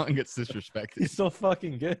Keenan Allen gets disrespected. He's so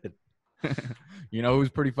fucking good. You know who's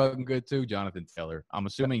pretty fucking good too? Jonathan Taylor. I'm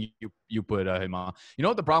assuming you put him on. You know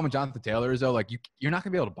what the problem with Jonathan Taylor is though? Like you're not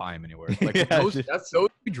gonna be able to buy him anywhere. Like Yeah, those dude.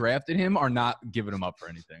 who drafted him are not giving him up for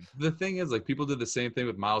anything. The thing is, like, people did the same thing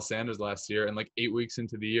with Miles Sanders last year, and like 8 weeks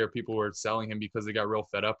into the year, people were selling him because they got real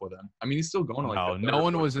fed up with him. I mean, he's still going to like No, the third no or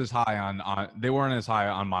one fourth. was as high on. They weren't as high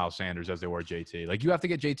on Miles Sanders as they were JT. Like you have to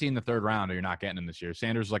get JT in the third round, or you're not getting him this year.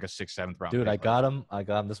 Sanders is like a 6th, 7th round. Dude, pick. I got him.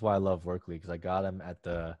 That's why I love Workley, because I got him at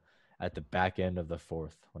the back end of the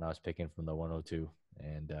 4th when I was picking from the 102,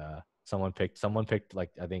 and someone picked like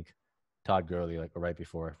I think Todd Gurley like right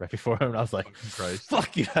before him, and I was like, Christ.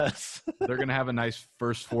 fuck yes. They're gonna have a nice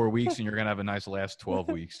first 4 weeks, and you're gonna have a nice last 12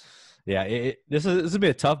 weeks. Yeah, this is gonna be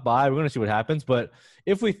a tough buy. We're gonna see what happens, but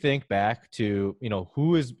if we think back to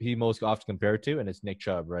who is he most often compared to, and it's Nick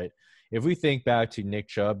Chubb, right? If we think back to Nick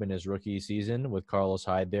Chubb in his rookie season with Carlos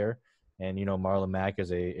Hyde there, and Marlon Mack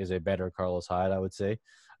is a better Carlos Hyde, I would say.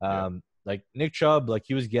 Like Nick Chubb, like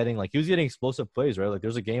he was getting explosive plays, right? Like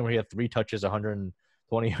there's a game where he had 3 touches,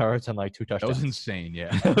 120 yards, and like 2 touchdowns. That was insane,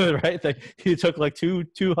 yeah. Right? Like he took like two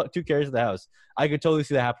carries to the house. I could totally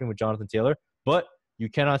see that happening with Jonathan Taylor, but you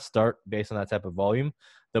cannot start based on that type of volume.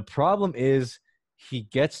 The problem is he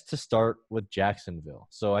gets to start with Jacksonville.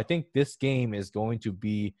 So I think this game is going to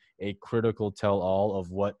be a critical tell-all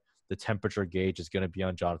of what the temperature gauge is going to be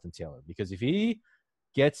on Jonathan Taylor. Because if he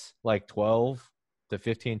gets like 12 to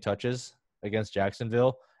 15 touches against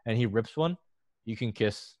Jacksonville and he rips one, you can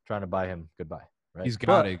kiss trying to buy him goodbye. Right? He's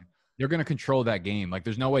got it. They're going to control that game. Like,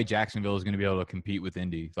 there's no way Jacksonville is going to be able to compete with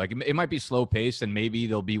Indy. Like, it might be slow paced, and maybe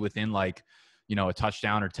they'll be within, like, a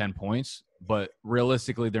touchdown or 10 points. But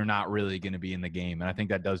realistically, they're not really going to be in the game. And I think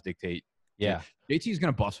that does dictate. Yeah. JT's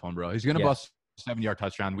going to bust one, bro. He's going to bust a 70-yard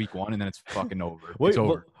touchdown week 1, and then it's fucking over. It's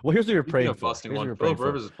over. Well, here's what you're praying for. Busting one. Philip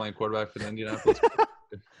Rivers is playing quarterback for the Indianapolis.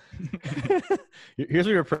 Here's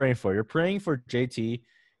what you're praying for. You're praying for JT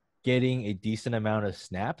getting a decent amount of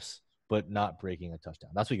snaps, but not breaking a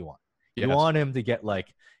touchdown. That's what you want. You want him to get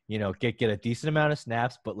get a decent amount of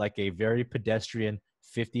snaps, but like a very pedestrian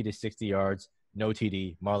 50 to 60 yards, no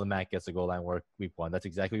TD. Marlon Mack gets the goal line work week 1. That's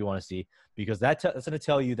exactly what you want to see, because that's going to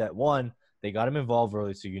tell you that, one, they got him involved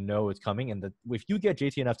early, so it's coming. And if you get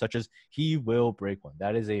JT enough touches, he will break one.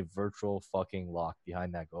 That is a virtual fucking lock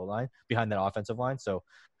behind that goal line, behind that offensive line. So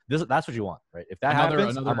that's what you want, right? If that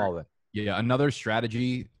happens, I'm all in. Yeah, another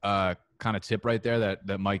strategy kind of tip right there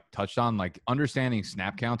that Mike touched on, like understanding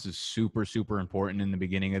snap counts is super, super important in the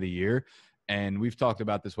beginning of the year. And we've talked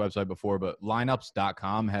about this website before, but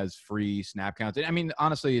lineups.com has free snap counts. I mean,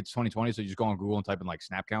 honestly, it's 2020, so you just go on Google and type in like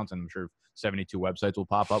snap counts, and I'm sure 72 websites will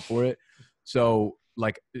pop up for it. So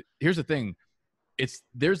like, here's the thing.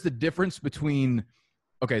 There's the difference between,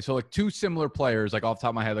 okay, so like 2 similar players, like off the top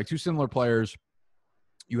of my head, like 2 similar players,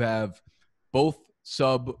 you have both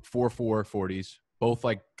sub 4.4 40s, both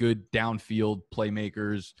like good downfield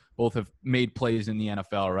playmakers, both have made plays in the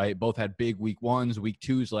NFL, right? Both had big week 1s, week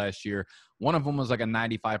 2s last year. One of them was like a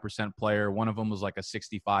 95% player. One of them was like a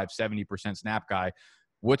 65, 70% snap guy.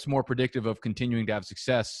 What's more predictive of continuing to have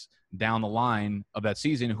success down the line of that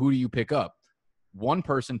season? Who do you pick up? One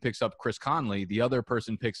person picks up Chris Conley. The other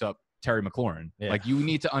person picks up Terry McLaurin. Yeah. Like, you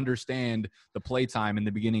need to understand the play time in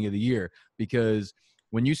the beginning of the year, because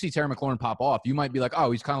when you see Terry McLaurin pop off, you might be like,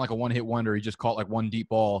 oh, he's kind of like a one-hit wonder. He just caught like one deep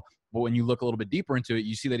ball. But when you look a little bit deeper into it,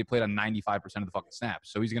 you see that he played on 95% of the fucking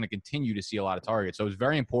snaps. So he's going to continue to see a lot of targets. So it's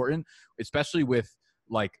very important, especially with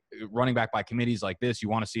like running back by committees like this. You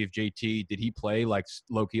want to see if JT, did he play like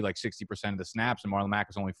low-key like 60% of the snaps, and Marlon Mack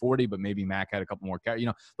was only 40, but maybe Mack had a couple more carries.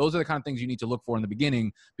 Those are the kind of things you need to look for in the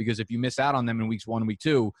beginning, because if you miss out on them in weeks 1 and week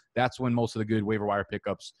 2, that's when most of the good waiver wire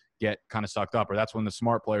pickups get kind of sucked up, or that's when the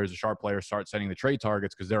smart players, the sharp players, start setting the trade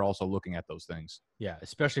targets, because they're also looking at those things. Yeah,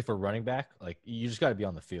 especially for running back, like you just got to be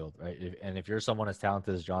on the field, right? And if you're someone as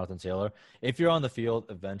talented as Jonathan Taylor, if you're on the field,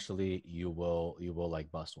 eventually you will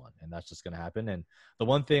like bust one, and that's just going to happen. And the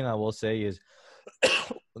one thing I will say is,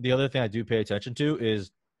 the other thing I do pay attention to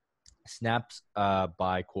is snaps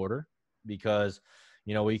by quarter, because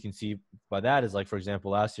what you can see by that is, like, for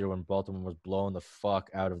example, last year when Baltimore was blowing the fuck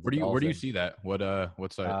out of the Dolphins. Where do you see that? What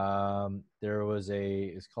site? There was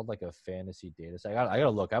it's called like a fantasy data site. I gotta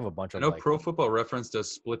look. I have a bunch of. I know Pro Football Reference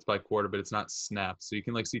does splits by quarter, but it's not snaps. So you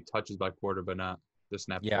can like see touches by quarter, but not the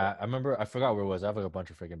snap. Yeah, I remember. I forgot where it was. I have like a bunch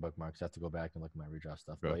of freaking bookmarks. I have to go back and look at my redraft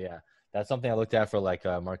stuff. Right. But yeah, that's something I looked at for like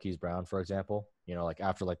Marquise Brown, for example. Like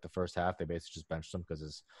after like the first half, they basically just benched him because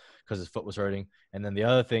his foot was hurting. And then the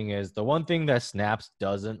other thing is, the one thing that snaps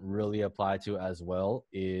doesn't really apply to as well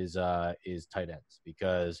is tight ends,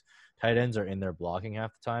 because tight ends are in there blocking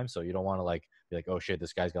half the time. So you don't want to like be like, oh shit,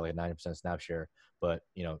 this guy's got like a 90% snap share, but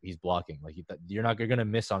he's blocking. Like you're going to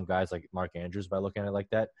miss on guys like Mark Andrews by looking at it like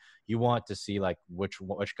that. You want to see like which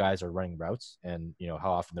guys are running routes and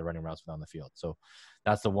how often they're running routes on the field. So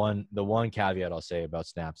that's the one caveat I'll say about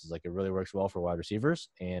snaps is like it really works well for wide receivers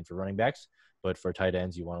and for running backs, but for tight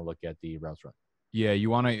ends you want to look at the routes run. Yeah, you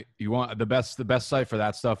want the best site for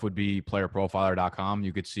that stuff would be playerprofiler.com.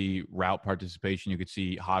 You could see route participation, you could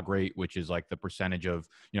see hog rate, which is like the percentage of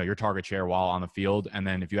your target share while on the field. And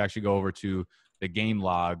then if you actually go over to the game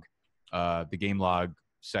log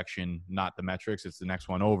section, not the metrics, it's the next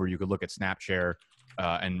one over, you could look at snap share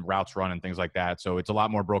and routes run and things like that. So it's a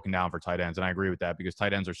lot more broken down for tight ends. And I agree with that because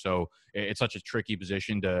tight ends are it's such a tricky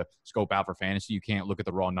position to scope out for fantasy. You can't look at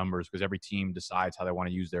the raw numbers because every team decides how they want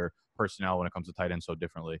to use their personnel when it comes to tight ends so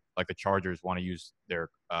differently. Like the Chargers want to use their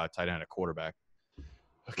tight end at quarterback.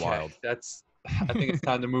 Okay, wild. I think it's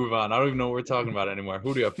time to move on. I don't even know what we're talking about anymore.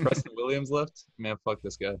 Who do you have? Preston Williams left? Man, fuck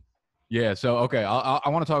this guy. Yeah, so, okay, I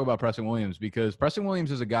want to talk about Preston Williams because Preston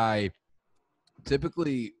Williams is a guy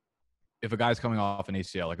typically – if a guy's coming off an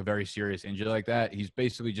ACL, like a very serious injury like that, he's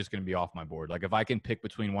basically just going to be off my board. Like if I can pick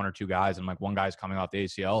between one or two guys and like one guy's coming off the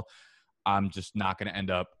ACL, I'm just not going to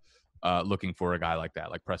end up looking for a guy like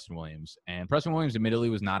that, like Preston Williams. And Preston Williams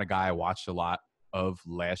admittedly was not a guy I watched a lot of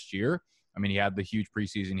last year. I mean, he had the huge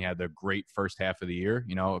preseason. He had the great first half of the year,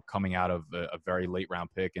 coming out of a very late round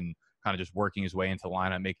pick and kind of just working his way into the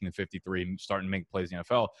lineup, making the 53, starting to make plays in the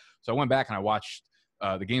NFL. So I went back and I watched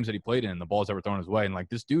the games that he played in and the balls that were thrown his way. And like,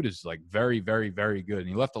 this dude is like very, very, very good. And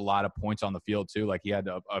he left a lot of points on the field too. Like he had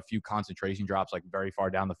a few concentration drops, like very far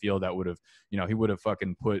down the field that would have, he would have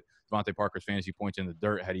fucking put Devontae Parker's fantasy points in the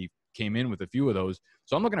dirt had he came in with a few of those.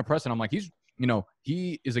 So I'm looking at Preston. I'm like,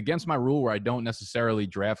 he is against my rule where I don't necessarily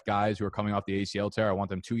draft guys who are coming off the ACL tear. I want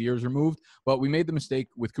them 2 years removed, but we made the mistake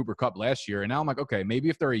with Cooper Kupp last year. And now I'm like, okay, maybe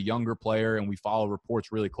if they're a younger player and we follow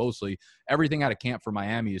reports really closely, everything out of camp for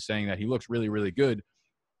Miami is saying that he looks really, really good.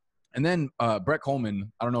 And then Brett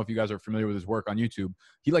Coleman, I don't know if you guys are familiar with his work on YouTube.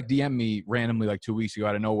 He like DM'd me randomly like 2 weeks ago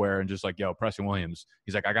out of nowhere and just like, yo, Preston Williams.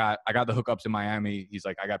 He's like, I got the hookups in Miami. He's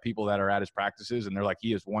like, I got people that are at his practices and they're like,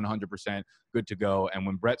 he is 100% good to go. And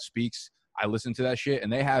when Brett speaks, I listen to that shit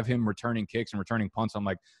and they have him returning kicks and returning punts. I'm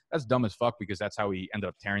like, that's dumb as fuck because that's how he ended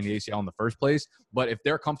up tearing the ACL in the first place. But if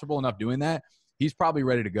they're comfortable enough doing that, he's probably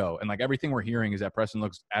ready to go. And like everything we're hearing is that Preston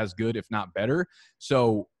looks as good, if not better.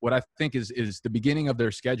 So what I think is the beginning of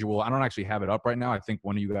their schedule. I don't actually have it up right now. I think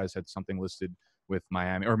one of you guys had something listed with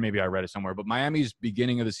Miami, or maybe I read it somewhere, but Miami's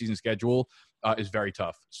beginning of the season schedule is very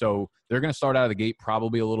tough. So they're going to start out of the gate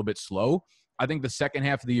probably a little bit slow. I think the second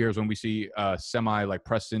half of the year is when we see semi like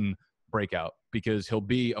Preston breakout because he'll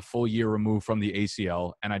be a full year removed from the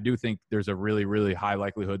ACL. And I do think there's a really, really high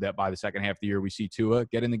likelihood that by the second half of the year, we see Tua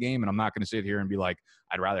get in the game. And I'm not going to sit here and be like,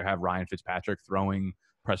 I'd rather have Ryan Fitzpatrick throwing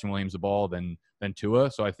Preston Williams the ball than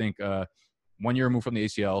Tua. So I think 1 year removed from the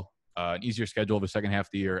ACL, an easier schedule of the second half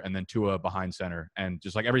of the year, and then Tua behind center. And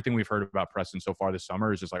just like everything we've heard about Preston so far this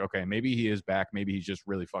summer is just like, okay, maybe he is back. Maybe he's just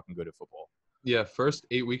really fucking good at football. Yeah, first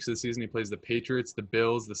 8 weeks of the season, he plays the Patriots, the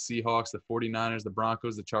Bills, the Seahawks, the 49ers, the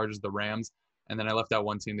Broncos, the Chargers, the Rams. And then I left out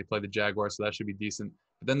one team. They play the Jaguars, so that should be decent.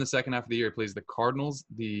 But then the second half of the year, he plays the Cardinals,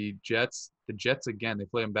 the Jets again. They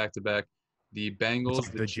play them back-to-back. The Bengals. It's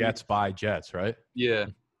like the Jets by Jets, right? Yeah.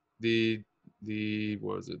 The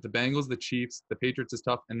what was it? The Bengals, the Chiefs, the Patriots is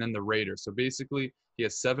tough, and then the Raiders. So basically, he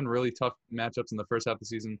has 7 really tough matchups in the first half of the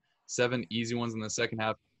season, 7 easy ones in the second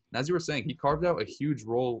half. And as you were saying, he carved out a huge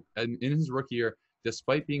role in his rookie year,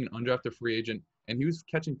 despite being an undrafted free agent, and he was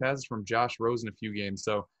catching passes from Josh Rosen in a few games.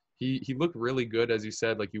 So he looked really good, as you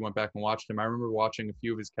said. Like, you went back and watched him. I remember watching a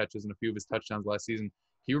few of his catches and a few of his touchdowns last season.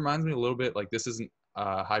 He reminds me a little bit, like, this isn't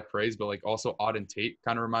high praise, but like also Auden Tate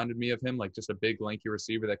kind of reminded me of him, like just a big lanky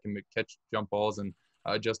receiver that can catch jump balls and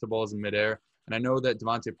adjust the balls in midair. And I know that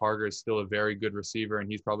Devontae Parker is still a very good receiver, and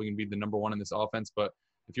he's probably going to be the number one in this offense. But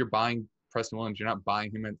if you're buying Preston Williams, you're not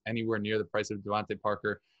buying him at anywhere near the price of Devontae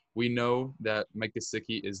Parker. We know that Mike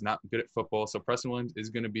Gesicki is not good at football, so Preston Williams is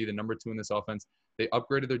going to be the number 2 in this offense. They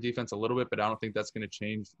upgraded their defense a little bit, but I don't think that's going to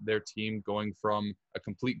change their team going from a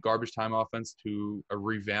complete garbage time offense to a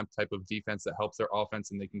revamped type of defense that helps their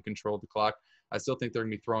offense and they can control the clock. I still think they're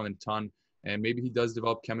going to be throwing a ton, and maybe he does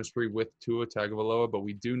develop chemistry with Tua Tagovailoa, but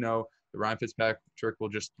we do know that Ryan Fitzpatrick will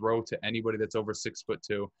just throw to anybody that's over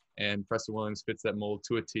 6'2", and Preston Williams fits that mold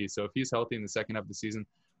to a T. So if he's healthy in the second half of the season,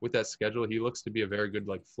 with that schedule, he looks to be a very good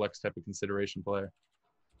like flex type of consideration player.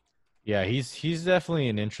 Yeah, he's definitely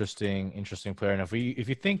an interesting player. And if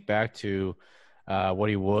you think back to what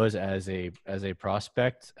he was as a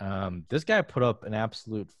prospect. This guy put up an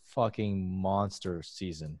absolute fucking monster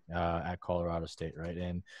season at Colorado State, right?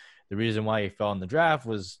 And the reason why he fell in the draft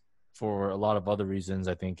was for a lot of other reasons.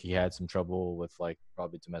 I think he had some trouble with like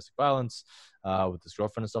probably domestic violence with his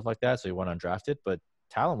girlfriend and stuff like that, so he went undrafted. But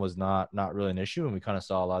talent was not really an issue, and we kind of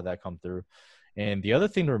saw a lot of that come through. And the other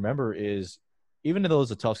thing to remember is, even though it's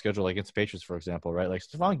a tough schedule, like against the Patriots, for example, right? Like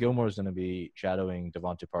Stephon Gilmore is going to be shadowing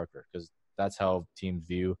Devontae Parker because that's how teams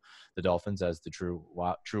view the Dolphins as the true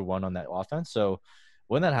one on that offense. So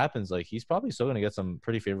when that happens, like he's probably still going to get some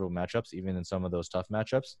pretty favorable matchups, even in some of those tough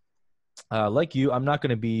matchups. Like you, I'm not going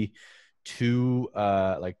to be too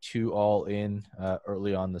all in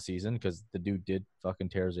early on the season because the dude did fucking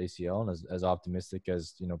tear his ACL, and as optimistic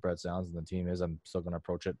as Brett sounds and the team is, I'm still going to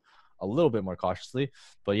approach it a little bit more cautiously.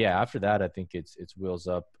 But yeah, after that, I think it's wheels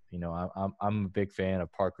up. I'm a big fan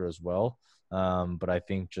of Parker as well. But I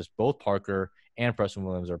think just both Parker and Preston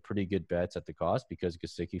Williams are pretty good bets at the cost because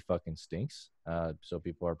Gesicki fucking stinks. So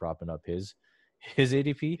people are propping up his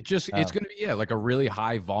ADP. It's going to be like a really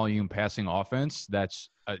high volume passing offense. That's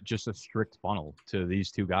just a strict funnel to these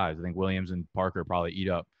two guys. I think Williams and Parker probably eat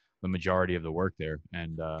up the majority of the work there.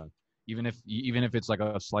 And even if it's like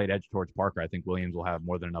a slight edge towards Parker, I think Williams will have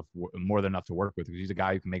more than enough to work with because he's a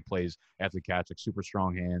guy who can make plays after the catch, like super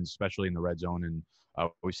strong hands, especially in the red zone.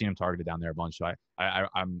 And we've seen him targeted down there a bunch. So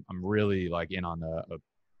I'm really like in on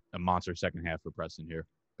a monster second half for Preston here.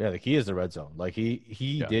 Yeah, the key is the red zone. Like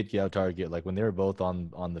he did get out target. Like when they were both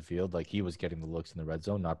on the field, like he was getting the looks in the red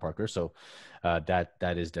zone, not Parker. So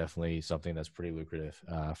that is definitely something that's pretty lucrative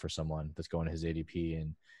for someone that's going to his ADP.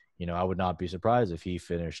 And I would not be surprised if he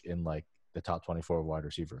finished in like the top 24 wide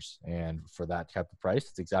receivers. And for that type of price,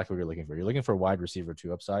 it's exactly what you're looking for. You're looking for a wide receiver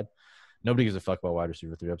 2 upside. Nobody gives a fuck about wide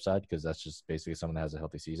receiver 3 upside because that's just basically someone that has a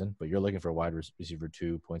healthy season. But you're looking for a wide receiver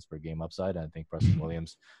 2 points per game upside. And I think Preston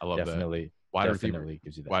Williams definitely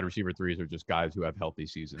gives you that. Wide receiver 3s are just guys who have healthy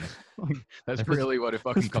seasons. That's really what it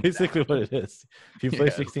fucking comes basically down what it is. If you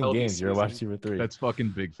play 16 games, you're a wide receiver 3. That's fucking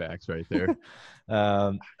big facts right there.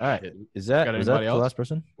 All right. Was that the last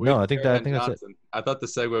person? No, I think that's it. I thought the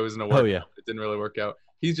segue was going to work. Oh, yeah. It didn't really work out.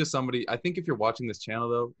 He's just somebody – I think if you're watching this channel,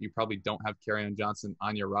 though, you probably don't have Kerryon Johnson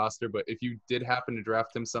on your roster. But if you did happen to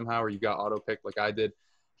draft him somehow or you got auto-picked like I did,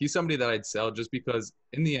 he's somebody that I'd sell just because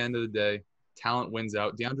in the end of the day, talent wins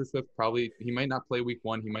out. DeAndre Swift he might not play week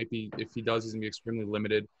 1. He might be – if he does, he's going to be extremely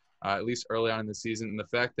limited, at least early on in the season. And the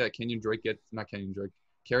fact that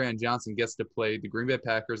Kerryon Johnson gets to play the Green Bay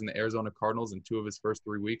Packers and the Arizona Cardinals in 2 of his first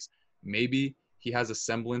 3 weeks, maybe – he has a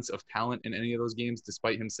semblance of talent in any of those games,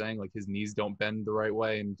 despite him saying like his knees don't bend the right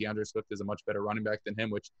way. And DeAndre Swift is a much better running back than him,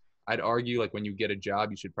 which I'd argue like when you get a job,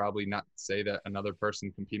 you should probably not say that another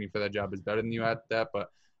person competing for that job is better than you at that. But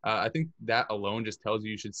I think that alone just tells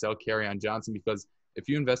you should sell Kerryon Johnson because if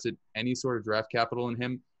you invested any sort of draft capital in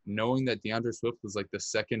him, knowing that DeAndre Swift was like the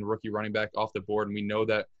second rookie running back off the board, and we know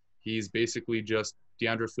that he's basically just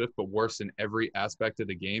DeAndre Swift, but worse in every aspect of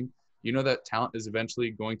the game, you know that talent is eventually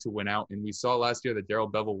going to win out. And we saw last year that Darrell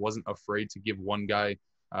Bevell wasn't afraid to give one guy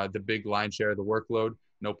the big line share of the workload,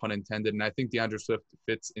 no pun intended. And I think DeAndre Swift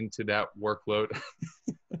fits into that workload.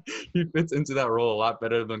 He fits into that role a lot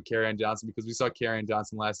better than Kerryon Johnson because we saw Kerryon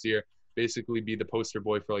Johnson last year basically be the poster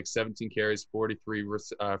boy for like 17 carries, 43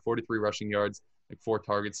 rushing yards, like 4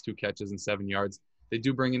 targets, 2 catches, and 7 yards. They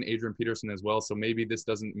do bring in Adrian Peterson as well. So maybe this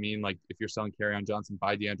doesn't mean like if you're selling Kerryon Johnson,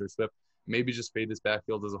 buy DeAndre Swift. Maybe just fade this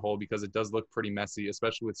backfield as a whole because it does look pretty messy,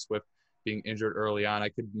 especially with Swift being injured early on. I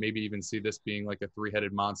could maybe even see this being like a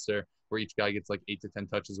 3-headed monster where each guy gets like 8 to 10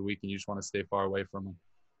 touches a week and you just want to stay far away from him.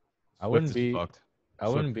 I wouldn't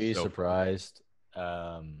be surprised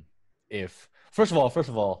if first of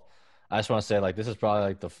all, I just want to say like this is probably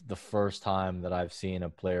like the first time that I've seen a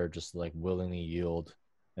player just like willingly yield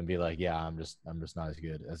and be like, yeah, I'm just not as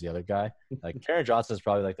good as the other guy. Like Kerryon Johnson is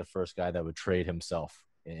probably like the first guy that would trade himself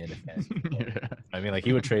in a fantasy game. I mean, like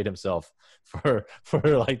he would trade himself for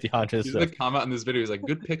like DeAndre He's Swift. the comment in this video. He's like,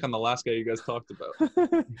 good pick on the last guy you guys talked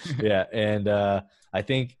about. Yeah, and I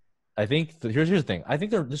think here's the thing. I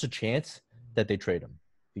think there's a chance that they trade him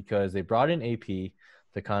because they brought in AP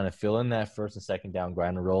to kind of fill in that first and second down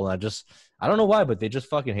grinder role. And I don't know why, but they just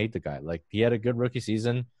fucking hate the guy. Like he had a good rookie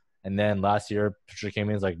season. And then last year, Patricia came in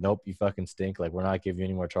and was like, nope, you fucking stink. Like, we're not giving you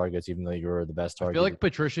any more targets, even though you're the best target. I feel like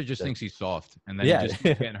Patricia just thinks he's soft. And then he just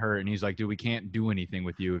keeps getting hurt. And he's like, dude, we can't do anything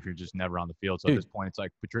with you if you're just never on the field. So at this point, it's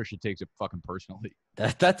like Patricia takes it fucking personally.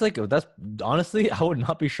 That's honestly, I would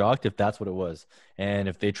not be shocked if that's what it was. And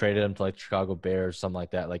if they traded him to like Chicago Bears, something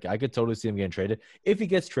like that. Like, I could totally see him getting traded. If he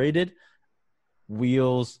gets traded,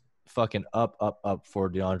 wheels fucking up for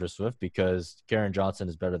DeAndre Swift because Kerryon Johnson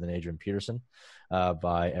is better than Adrian Peterson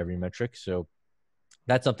by every metric. So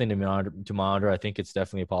that's something to monitor. I think it's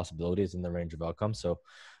definitely a possibility. It's in the range of outcomes. So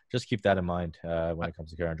just keep that in mind when it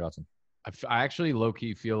comes to Kerryon Johnson. I actually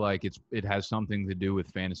low-key feel like it has something to do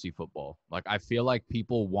with fantasy football. Like, I feel like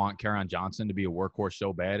people want Kerryon Johnson to be a workhorse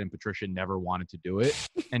so bad, and Patricia never wanted to do it,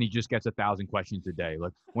 and he just gets 1,000 questions a day.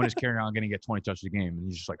 Like, when is Kerryon going to get 20 touches a game? And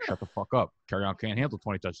he's just like, shut the fuck up. Kerryon can't handle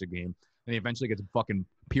 20 touches a game. And he eventually gets fucking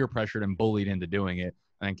peer pressured and bullied into doing it,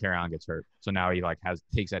 and then Kerryon gets hurt. So now he, like,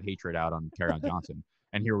 takes that hatred out on Kerryon Johnson.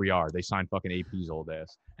 And here we are. They signed fucking AP's old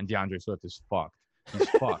ass, and DeAndre Swift is fucked. He's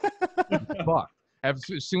fucked. He's fucked. As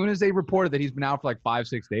soon as they reported that he's been out for like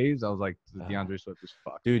 5-6 days, I was like, DeAndre Swift is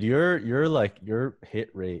fucked. Dude, your hit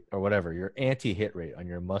rate or whatever, your anti-hit rate on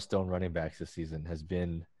your must-own running backs this season has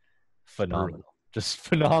been phenomenal. Brutal. Just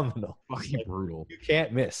phenomenal. Fucking brutal. You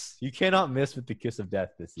can't miss. You cannot miss with the kiss of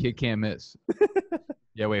death this season. Kid can't miss.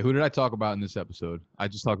 Yeah, wait, who did I talk about in this episode? I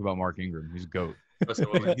just talked about Mark Ingram. He's a GOAT.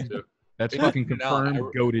 That's fucking confirmed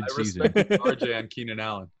goated season. I respect RJ and Keenan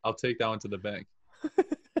Allen. I'll take that one to the bank.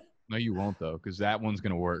 No, you won't, though, because that one's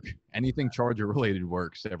going to work. Anything Charger-related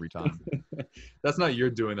works every time. That's not your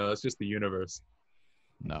doing, though. That's just the universe.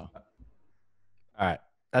 No. All right.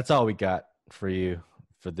 That's all we got for you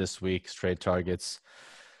for this week's trade targets.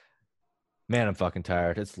 Man, I'm fucking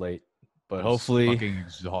tired. It's late. But hopefully – fucking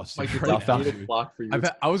exhausted. Like, right now. 8 o'clock for you.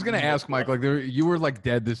 I was going to ask, Mike, like, you were, like,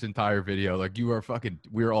 dead this entire video. Like, you are fucking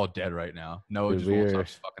 – we were all dead right now. Noah just won't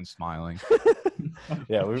stop fucking smiling.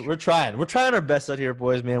 Yeah, we're trying. We're trying our best out here,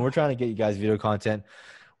 boys, man. We're trying to get you guys video content.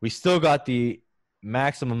 We still got the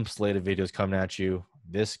maximum slate of videos coming at you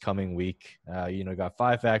this coming week. Got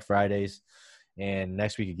 5 Fact Fridays. And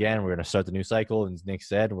next week, again, we're going to start the new cycle. And as Nick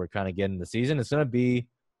said, we're kind of getting the season. It's going to be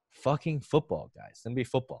fucking football, guys. It's going to be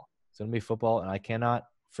football. It's going to be football. And I cannot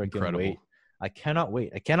freaking wait. I cannot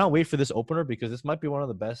wait. I cannot wait for this opener because this might be one of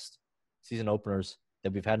the best season openers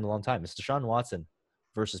that we've had in a long time. It's Deshaun Watson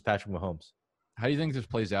versus Patrick Mahomes. How do you think this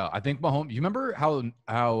plays out? I think Mahomes – you remember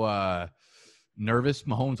how nervous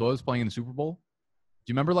Mahomes was playing in the Super Bowl?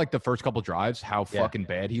 Do you remember, like, the first couple drives, how fucking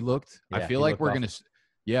bad he looked? Yeah, I feel like we're going to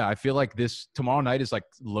 – yeah, I feel like this – tomorrow night is, like,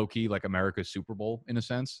 low-key, like, America's Super Bowl in a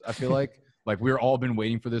sense, I feel like. Like, we're all been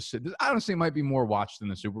waiting for this. This honestly might be more watched than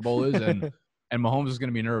the Super Bowl is, and Mahomes is going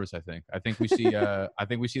to be nervous, I think. I think we see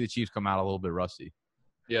the Chiefs come out a little bit rusty.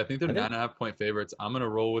 Yeah, I think they're 9.5-point favorites. I'm going to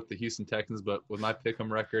roll with the Houston Texans, but with my pick'em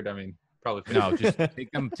record, I mean – probably. No, just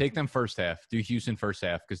take them first half. Do Houston first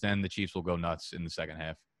half because then the Chiefs will go nuts in the second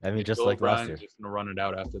half. I mean, just like last year. Just gonna run it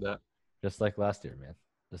out after that. Just like last year, man.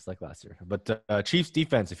 Just like last year. But Chiefs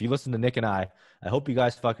defense. If you listen to Nick and I hope you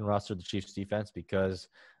guys fucking roster the Chiefs defense because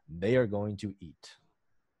they are going to eat.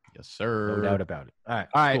 Yes, sir. No doubt about it. All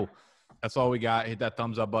right. Cool. That's all we got. Hit that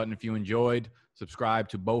thumbs up button if you enjoyed. Subscribe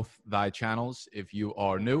to both thy channels if you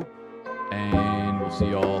are new, and we'll see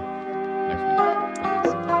y'all next week.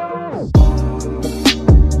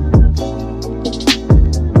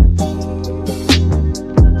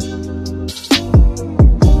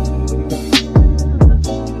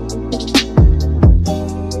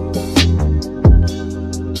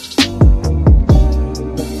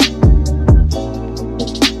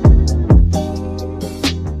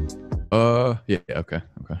 Yeah, okay,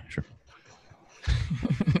 sure.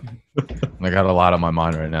 I got a lot on my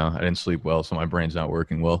mind right now. I didn't sleep well, so my brain's not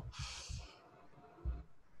working well.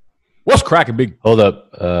 What's cracking, big? Hold up.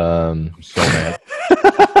 I'm so mad.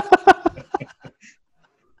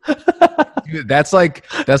 Dude, that's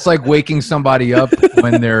like waking somebody up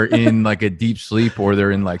when they're in like a deep sleep or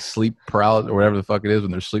they're in like sleep paralysis or whatever the fuck it is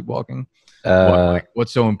when they're sleepwalking.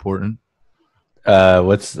 What's so important?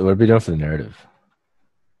 What are we doing for the narrative?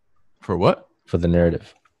 For what? For the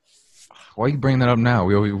narrative. Why are you bringing that up now?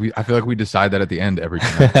 I feel like we decide that at the end every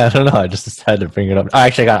time. I don't know. I just decided to bring it up. Oh,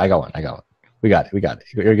 actually, I got one. We got it.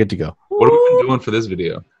 You're good to go. What have we been doing for this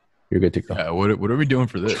video? You're good to go. Yeah, what are we doing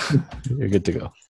for this? You're good to go.